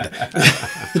dad.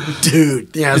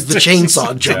 Dude, yeah, it's the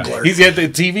chainsaw juggler. He had the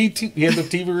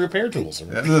TV repair tools. He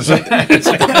should His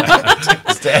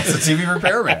dad's a TV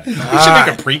repairman. make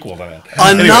a prequel to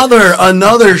that.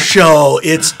 Another show,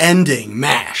 it's ending,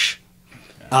 MASH.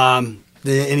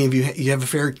 Any of you have a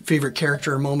favorite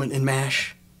character or moment in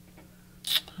MASH?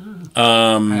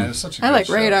 Yeah, such a I good like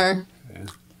show. Radar.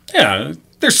 Yeah,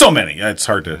 there's so many. It's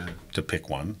hard to pick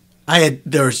one.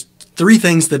 There's 3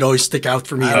 things that always stick out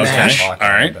for me in Okay. MASH. All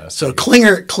right. So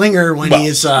Klinger when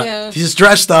he's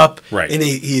dressed up Right. and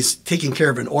he's taking care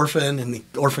of an orphan and the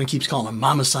orphan keeps calling him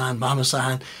Mama-san,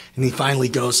 Mama-san, and he finally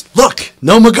goes, "Look,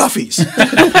 no McGuffies."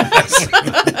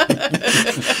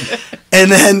 And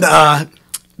then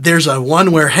there's a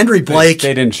one where Henry Blake.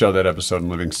 They didn't show that episode in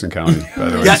Livingston County, by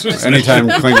the way. Yeah. Anytime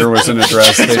Klinger was in a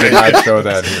dress, they did not show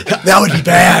that here. That would be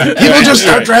bad. People just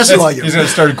start dressing like him. He's going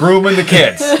to start grooming the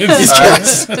kids.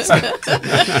 Yes.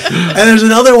 And there's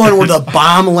another one where the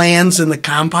bomb lands in the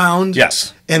compound.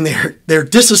 Yes. And they're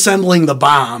disassembling the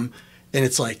bomb, and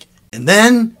it's like, and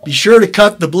then be sure to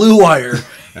cut the blue wire,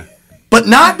 but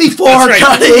not before Right.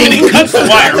 cutting. And he cuts the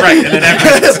wire, right. And then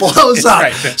after It blows up.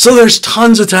 Right. So there's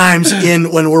tons of times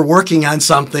when we're working on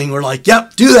something, we're like,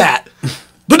 "Yep, do that,"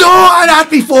 but no, not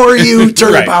before you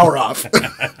turn Right. the power off.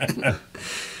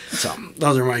 So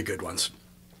those are my good ones.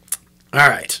 All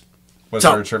right. Was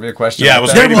So- there a trivia question? Yeah, about it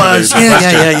was that? There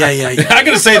was. Yeah. I'm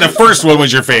going to say the first one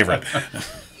was your favorite.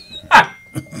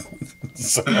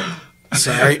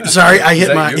 Sorry, I Is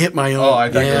that you? hit my own. Oh, I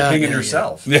thought you were pinging yeah.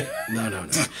 yourself. No.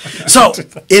 So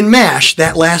in MASH,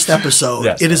 that last episode,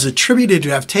 Yes. it is attributed to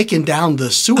have taken down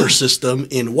the sewer system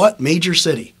in what major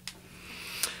city?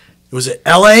 Was it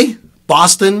L.A.,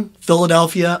 Boston,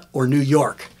 Philadelphia, or New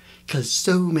York? Because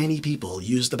so many people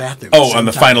use the bathroom. Oh, on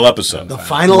the final episode. The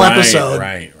final Right, episode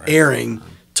right. airing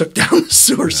took down the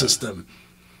sewer system.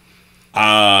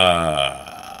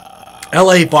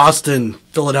 L.A., Boston,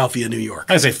 Philadelphia, New York.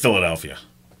 I say Philadelphia.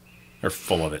 They're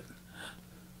full of it.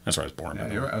 That's where I was born.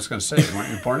 Yeah, I was going to say, weren't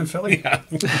you born in Philly? Yeah.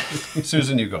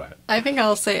 Susan, you go ahead. I think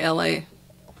I'll say LA.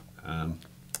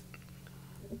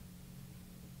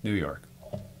 New York.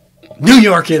 New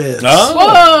York it is. Oh, all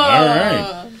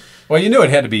right. Well, you knew it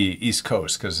had to be East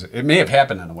Coast because it may have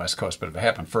happened on the West Coast, but if it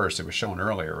happened first, it was shown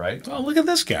earlier, right? Oh, look at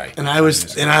this guy. And I was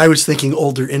thinking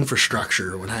older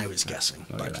infrastructure when I was guessing.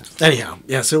 But anyhow,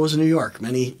 yes, it was New York.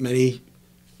 Many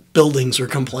buildings were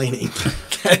complaining.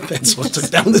 That's what took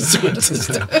down the sewer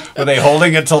system. Were they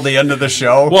holding it till the end of the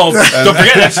show? Well, don't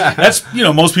forget that's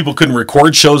most people couldn't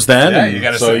record shows then. Yeah, and you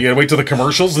gotta so say- you gotta wait till the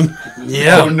commercials and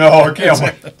Yeah. Oh, no, I can't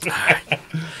wait.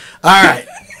 All right.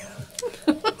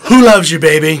 Who loves you,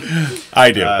 baby?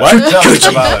 I do. Tell What? us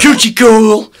about it. Coochie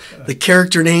Cool. The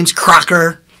character name's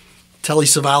Crocker. Telly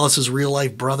Savalas' real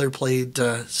life brother played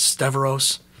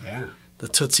Stavros. Yeah. The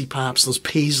Tootsie Pops, those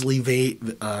paisley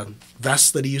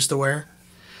vests that he used to wear.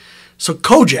 So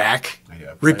Kojak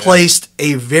Yeah, replaced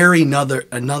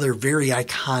another very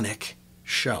iconic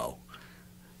show.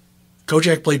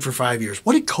 Kojak played for 5 years.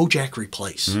 What did Kojak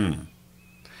replace? Did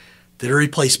it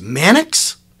replace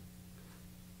Mannix,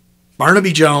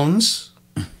 Barnaby Jones,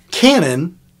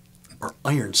 Cannon, or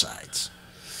Ironsides?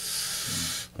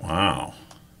 Wow.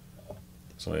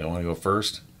 So you want to go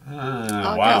first?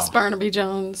 I'll wow. guess Barnaby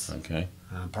Jones. Okay.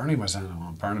 Barnaby was on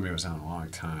a long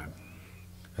time.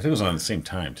 I think it was on at the same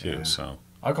time too. So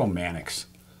I'll go Mannix.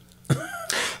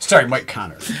 Sorry, Mike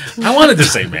Connor. I wanted to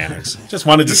say Mannix. Just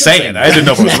wanted to say it. I didn't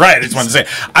know if it was right. I just wanted to say it.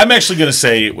 I'm actually going to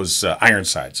say it was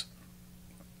Ironsides.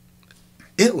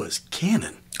 It was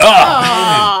Cannon.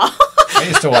 Oh, I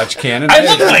used to watch Cannon. I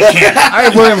look like Cannon. I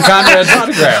had William Conrad's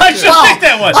autograph. I should take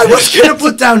that one. I was going to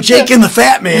put down Jake and the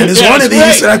Fat Man as one of these,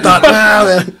 right. and I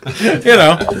thought, You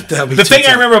know, the thing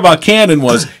I remember about Cannon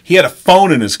was he had a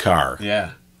phone in his car.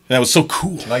 Yeah. That was so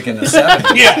cool. Like in the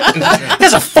 70s. Yeah. He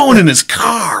has a phone in his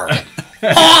car.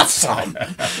 Awesome.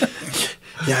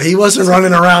 Yeah, he wasn't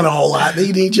running around a whole lot.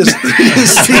 He just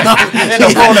And a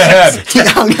phone ahead. he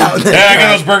hung out there. Yeah, I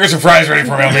got those burgers and fries ready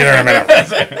for me. I'll be there in a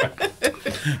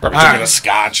minute. Probably drinking a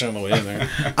scotch on the way in there.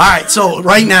 All right, so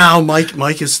right now, Mike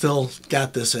has still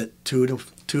got this at 2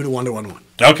 to 1 to 1.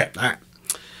 Okay. All right.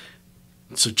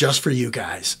 So just for you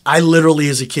guys, I literally,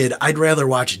 as a kid, I'd rather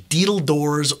watch Deedle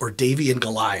Doors or Davy and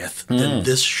Goliath than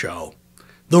this show.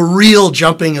 The real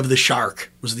jumping of the shark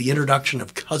was the introduction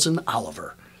of Cousin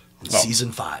Oliver in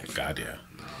season 5. God, yeah.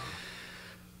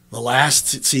 The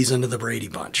last season of the Brady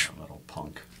Bunch. Little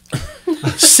punk.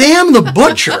 Sam the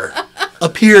Butcher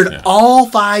appeared all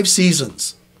 5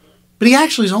 seasons, but he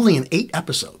actually is only in 8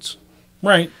 episodes.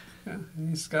 Right.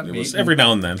 He's got It was every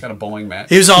now and then. Got a bowling match.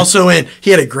 He was also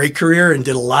he had a great career and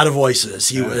did a lot of voices.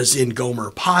 He was in Gomer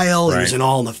Pyle. He was Right. in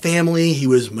All in the Family. He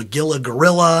was Magilla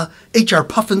Gorilla, HR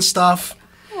Puffin stuff.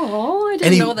 Oh, I And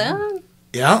didn't he- know that.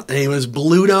 Yeah, and he was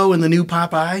Bluto in the new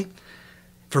Popeye.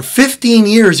 For 15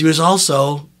 years, he was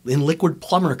also in Liquid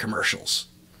Plumber commercials.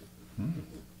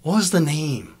 What was the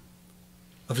name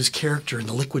of his character in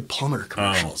the Liquid Plumber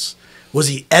commercials? Was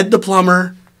he Ed the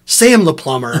Plumber, Sam the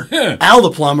Plumber, Al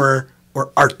the Plumber,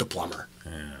 or Art the Plumber?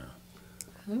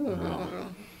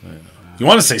 You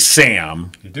want to say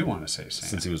Sam, You do want to say Sam.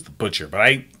 since he was the butcher, but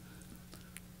I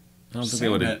don't think they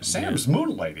would have. Sam's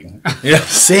moonlighting. Yeah.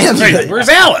 Sam. Right, where's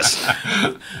Alice?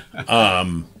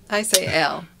 I say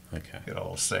Al. Okay. Get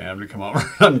old Sam to come over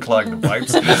and unclog the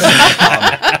pipes.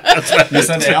 You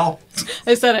said Al?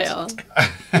 I said Al.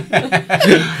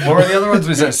 What were the other ones?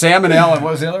 We said Sam and Al, and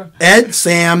what was the other? Ed,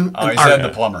 Sam, Oh, and he Art. said the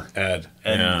plumber. Ed.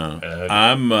 Ed. Yeah. Ed.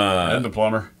 I'm. Ed the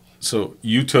plumber. So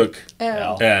you took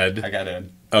Al. Ed. I got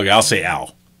Ed. Okay, I'll say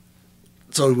Al.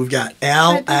 So we've got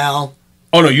Al.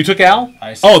 Oh no, you took Al.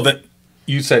 I said- Oh, that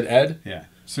you said Ed. Yeah.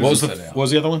 Susan What was the said Al. What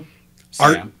was the other one?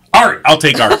 Sam. Art. I'll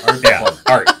take Art. Yeah,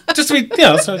 Art. Just to be,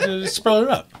 so just spell it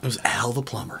up. It was Al the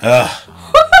Plumber. All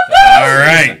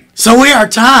right. So we are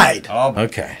tied. Oh,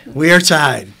 Okay. We are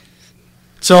tied.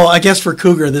 So I guess for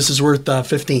Cougar, this is worth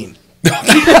 15.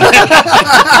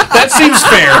 That seems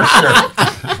fair.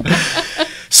 Sure.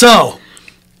 So,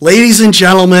 ladies and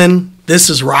gentlemen, this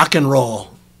is rock and roll.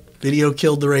 Video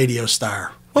killed the radio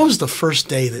star. What was the first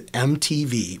day that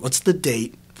MTV, what's the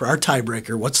date for our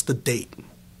tiebreaker? What's the date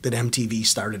that MTV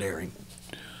started airing?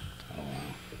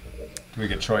 do we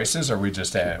get choices, or we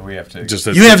just we have to? Just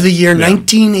You have the year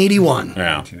 1981.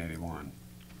 Yeah. 1981.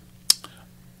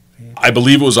 I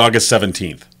believe it was August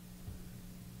 17th.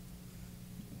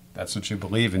 That's what you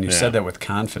believe, and you Yeah. said that with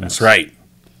confidence. That's right.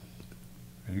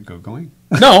 Are you going?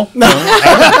 No. No.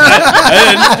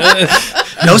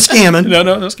 No scamming. No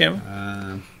scam.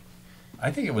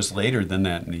 I think it was later than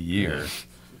that in the year.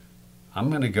 I'm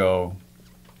going to go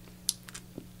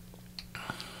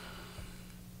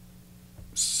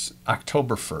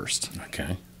October 1st.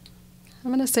 Okay. I'm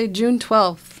going to say June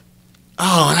 12th.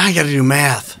 Oh, and I got to do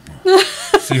math.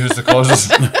 See who's the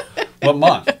closest. What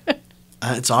month?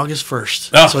 It's August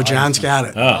 1st. Oh. So John's got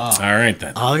it. Oh, all right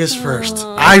then. August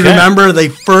 1st. I remember the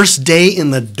first day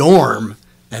in the dorm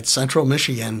at Central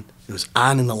Michigan. It was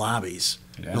on in the lobbies.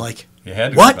 Yeah. You're like, You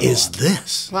had to what go to is one.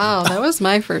 this? Wow, that was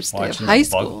my first day of Watching high the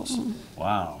school. Buggles.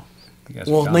 Wow. You guys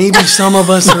are Well, dumb. maybe some of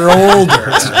us are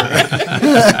older.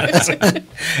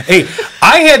 Hey,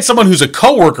 I had someone who's a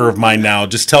coworker of mine now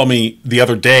just tell me the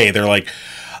other day, they're like,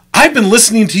 I've been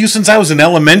listening to you since I was in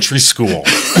elementary school.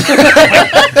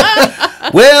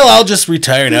 Well, I'll just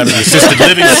retire now to the assisted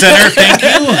living center. Thank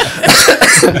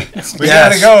you. We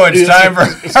gotta go. It's time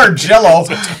for our Jello.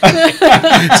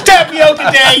 It's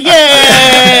tapioca day.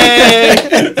 Yay!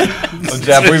 Well,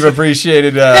 Jeff, we've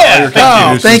appreciated all your Oh,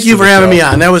 contributions thank you to for the having show. me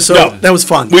on. That was that was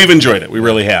fun. We've enjoyed it. We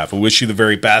really have. We wish you the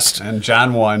very best. And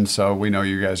John won, so we know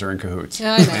you guys are in cahoots.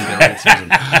 Yeah, I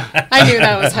know. I knew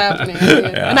that was happening.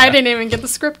 And I didn't even get the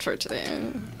script for today.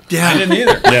 Yeah. Didn't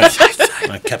either. Yeah.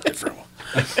 I kept it for a while.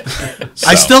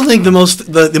 I still think the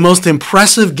most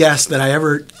impressive guess that I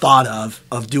ever thought of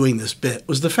doing this bit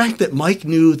was the fact that Mike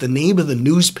knew the name of the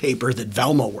newspaper that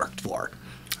Velma worked for.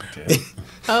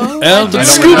 Oh,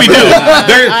 Scooby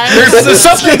Doo. There's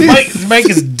something Mike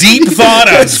is deep thought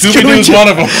on. Scooby Doo's one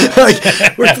of them.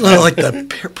 like the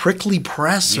Prickly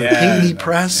Press or Pinckney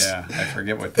Press. Yeah, I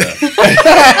forget what the.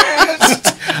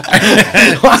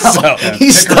 Wow.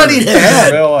 He studied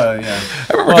ahead. Yeah.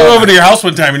 I remember coming over to your house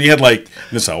one time and you had like,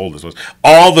 this is how old this was,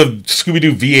 all the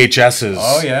Scooby-Doo VHSs.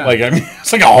 Oh, yeah. Like, I mean,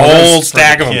 it's like a whole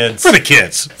stack of them. kids. For the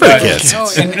kids. For the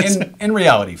kids. In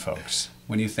reality, folks,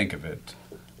 when you think of it,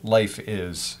 life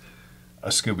is a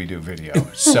Scooby-Doo video.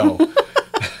 So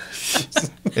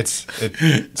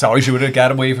it's always you would have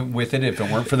got away with it if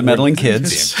it weren't for the meddling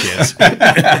kids.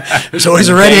 There's always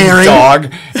a red herring.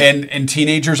 Dog, and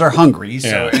teenagers are hungry,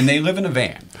 and they live in a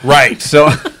van. Right. So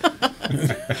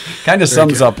kind of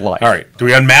sums up life. All right. Do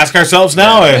we unmask ourselves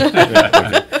now?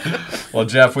 Well,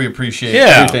 Jeff, we appreciate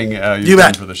Yeah. everything you've You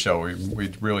done bet. for the show.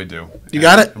 We really do. You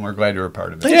got it? And we're glad you're a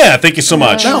part of it. Yeah, thank you so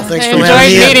much. No, thanks I for having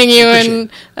me. enjoyed meeting you Appreciate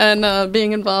and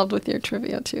being involved with your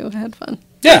trivia too. I had fun.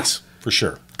 Yes, for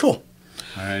sure. Cool.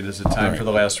 All right, is it time for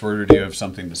the last word, or do you have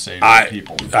something to say to the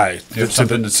people? You You have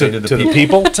something to say to the people?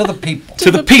 people? To the people.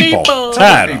 To the people.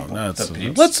 I don't people. know. The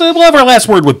peeps. We'll have our last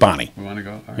word with Bonnie. We want to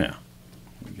go? All right. Yeah.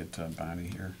 Let me get Bonnie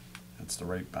here. That's the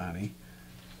right Bonnie.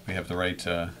 We have the right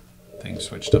thing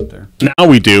switched up there. Now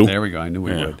we do. There we go. I knew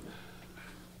we Yeah. would.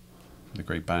 The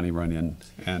great Bonnie run in.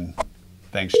 And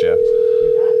thanks, Jeff.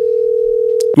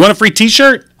 You want a free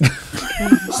T-shirt?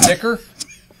 Sticker?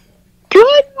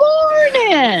 Good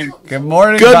morning. Good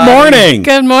morning, Good Bonnie. morning.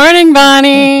 Good morning,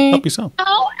 Bonnie. Help yourself.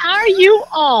 How are you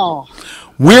all?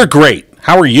 We're great.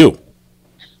 How are you?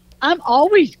 I'm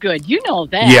always good. You know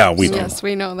that. Yeah, we do. Yes,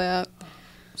 we know that.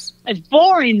 It's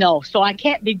boring, though, so I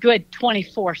can't be good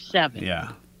 24/7. Yeah.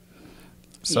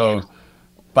 So,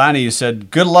 Bonnie, you said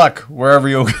good luck wherever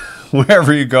you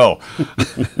go.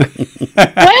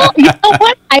 Well, you know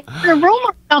what? I heard a rumor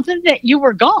or something that you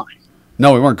were gone.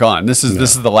 No, we weren't gone. This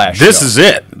is the last This show. is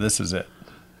it. This is it.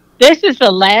 This is the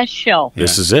last show.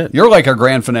 This is it. You're like our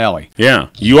grand finale. Yeah,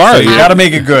 you are. So you got to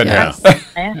make it good. Yeah.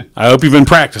 Eh? I hope you've been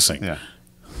practicing. Yeah.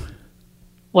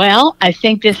 Well, I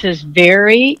think this is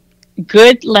very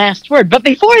good last word. But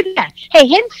before that, hey,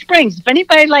 Hidden Springs, if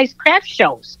anybody likes craft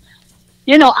shows,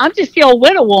 you know, I'm just the old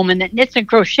widow woman that knits and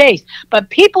crochets, but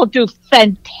people do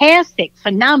fantastic,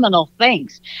 phenomenal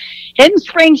things. Hidden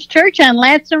Springs Church on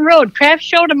Latson Road, craft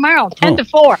show tomorrow, 10 to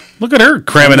 4. Look at her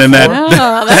cramming in that,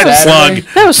 Wow, that plug.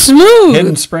 That was smooth.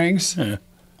 Hidden Springs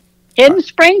Hidden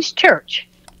Springs Church,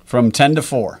 from 10 to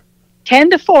 4. 10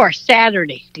 to 4,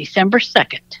 Saturday, December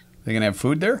 2nd. They going to have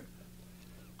food there?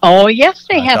 Oh, yes,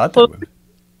 they I have thought they food. would.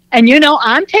 And, you know,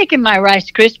 I'm taking my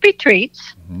Rice Krispie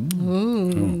treats.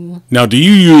 Now, do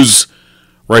you use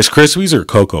Rice Krispies or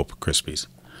Cocoa Krispies?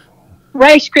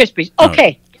 Rice Krispies.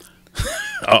 Okay.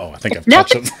 Oh, I think I've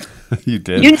touched them. You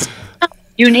did.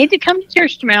 You need to come to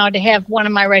church tomorrow to have one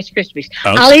of my Rice Krispies.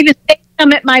 Okay. I'll even take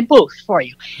some at my booth for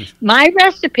you. My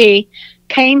recipe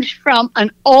came from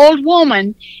an old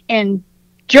woman in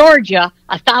Georgia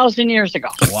 1,000 years ago.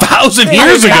 1,000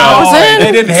 years ago. Oh,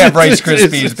 they didn't have Rice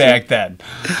Krispies back then.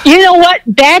 You know what?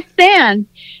 Back then,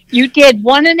 you did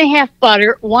 1.5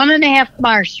 butter, 1.5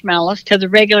 marshmallows to the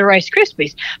regular Rice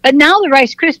Krispies. But now the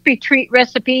Rice Krispie treat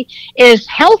recipe is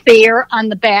healthier on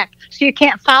the back, so you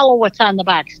can't follow what's on the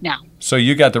box now. So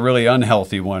you got the really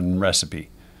unhealthy one recipe.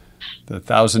 The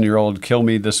 1,000-year-old kill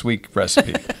me this week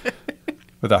recipe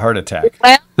with a heart attack.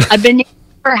 Well, I've been eating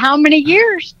for how many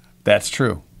years? That's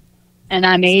true. And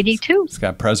I'm 82. It's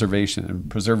got preservation and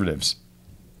preservatives.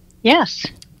 Yes.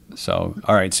 So,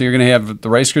 all right. So you're going to have the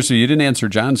Rice Krispies. You didn't answer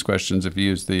John's questions if you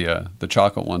used the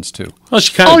chocolate ones too. Well,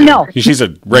 she kind of. Oh, no. She's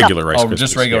a regular Rice Krispies.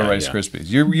 Just regular Yeah, Rice yeah. Krispies.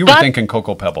 You were But- thinking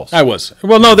Cocoa Pebbles. I was.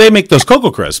 Well, no, they make those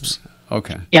Cocoa Crisps.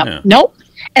 Okay. Yep. Yeah. Nope.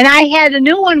 And I had a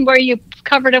new one where you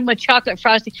covered them with chocolate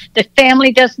frosting. The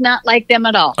family does not like them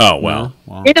at all. Oh, well.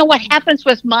 Well, You know what happens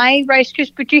with my Rice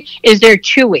Krispie treat is they're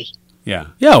chewy. yeah.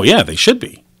 Yeah, oh, yeah, they should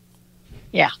be.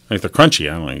 Yeah. If they're crunchy,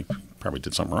 I don't know, you probably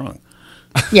did something wrong.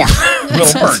 Yeah.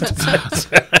 Little burnt.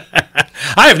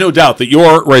 I have no doubt that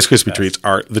your Rice Krispie treats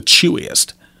are the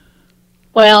chewiest.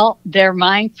 Well, they're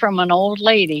mine from an old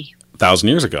lady 1,000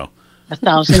 years ago.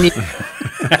 1,000 years.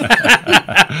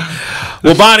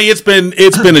 Well, Bonnie, it's been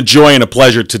a joy and a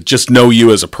pleasure to just know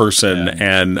you as a person, and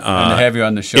And to have you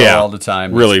on the show yeah, all the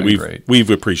time. Really, It's been great. we've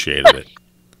appreciated it.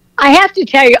 I have to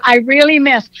tell you, I really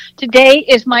miss. Today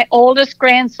is my oldest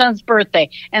grandson's birthday,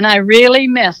 and I really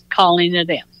missed calling it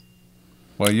in.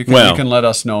 Well, you Well- can let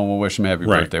us know and we'll wish him happy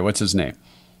Right. birthday. What's his name?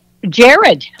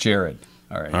 Jared, Jared.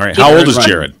 All right. All right, how old is Run.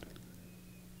 Jared?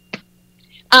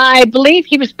 I believe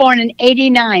he was born in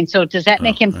 '89. So does that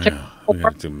make him? We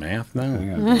have to do math now.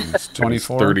 It's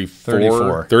 24?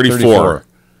 34. 34.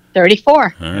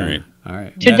 34 All right. All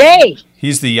right. today.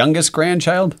 He's the youngest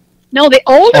grandchild? No, the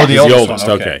oldest. Oh, the He's oldest, the oldest,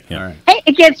 one. okay, yeah. All right. Hey,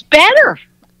 it gets better.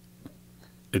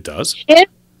 It does?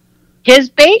 His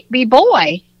baby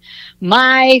boy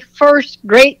My first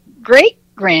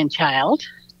great-great-grandchild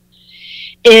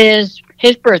his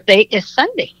birthday is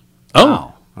Sunday.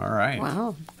 Oh, all right.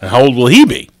 Wow. how old will he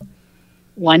be?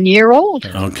 1 year old.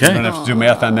 You Okay. don't have to do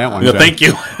math on that one. Yeah, John. thank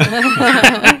you.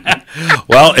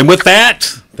 Well, and with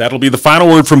that, that'll be the final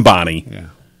word from Bonnie. Yeah.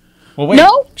 Well, wait.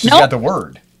 No, She's no. got the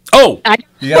word. Oh,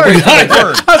 You got to I the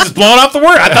word. was just blowing off the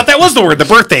word. I thought that was the word, the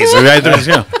birthdays.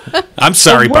 I'm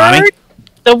sorry, Bonnie.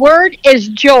 The word is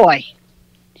joy.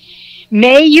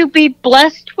 May you be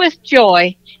blessed with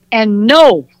joy and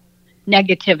no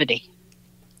negativity.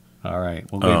 All right.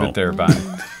 We'll leave it there, Bonnie.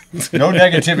 No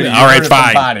negativity. You All right, heard it from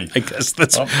fine. Bonnie. I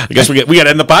guess we got to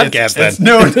end the podcast It's then.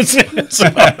 noon.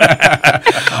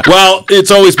 Well,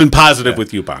 it's always been positive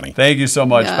with you, Bonnie. Thank you so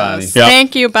much, Bonnie. Yes. Yep.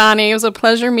 Thank you, Bonnie. It was a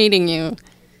pleasure meeting you.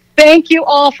 Thank you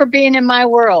all for being in my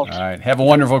world. All right. Have a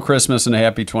wonderful Christmas and a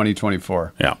happy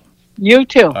 2024. Yeah. You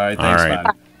too. All right. Thanks, All right.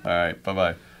 Bonnie. All right.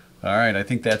 Bye-bye. All right. I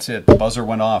think that's it. The buzzer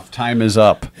went off. Time is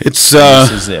up. It's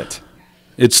This is it.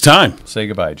 it's time. Say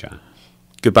goodbye, John.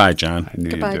 Goodbye, John. I knew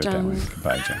Goodbye, you'd do it John. that way.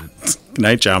 Goodbye, John. Good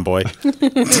night, John boy.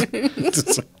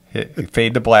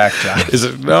 Fade to black, John. Is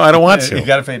it? No, I don't want to. You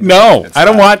gotta fade to No, black. It's I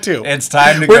don't time. want to. It's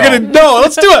time to We're go. gonna no.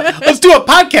 Let's do it. Let's do a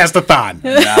podcast-a-thon.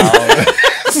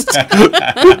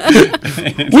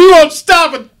 We won't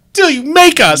stop until you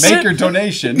make us. Make your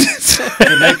donation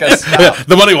to make us stop.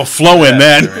 The money will flow in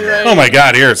then. there we go. Oh my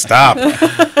God! Here, stop.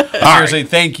 Seriously,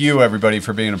 thank you everybody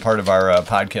for being a part of our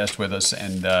podcast with us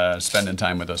and spending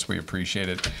time with us. We appreciate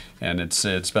it, and it's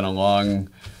been a long,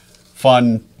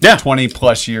 fun 20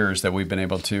 plus years that we've been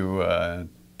able to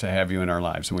have you in our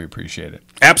lives, and we appreciate it.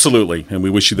 Absolutely, and we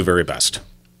wish you the very best.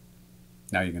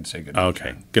 Now you can say good night.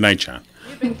 Okay. Good night, John.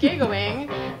 You've been giggling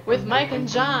with Mike and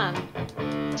John.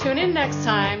 Tune in next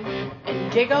time and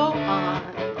giggle on.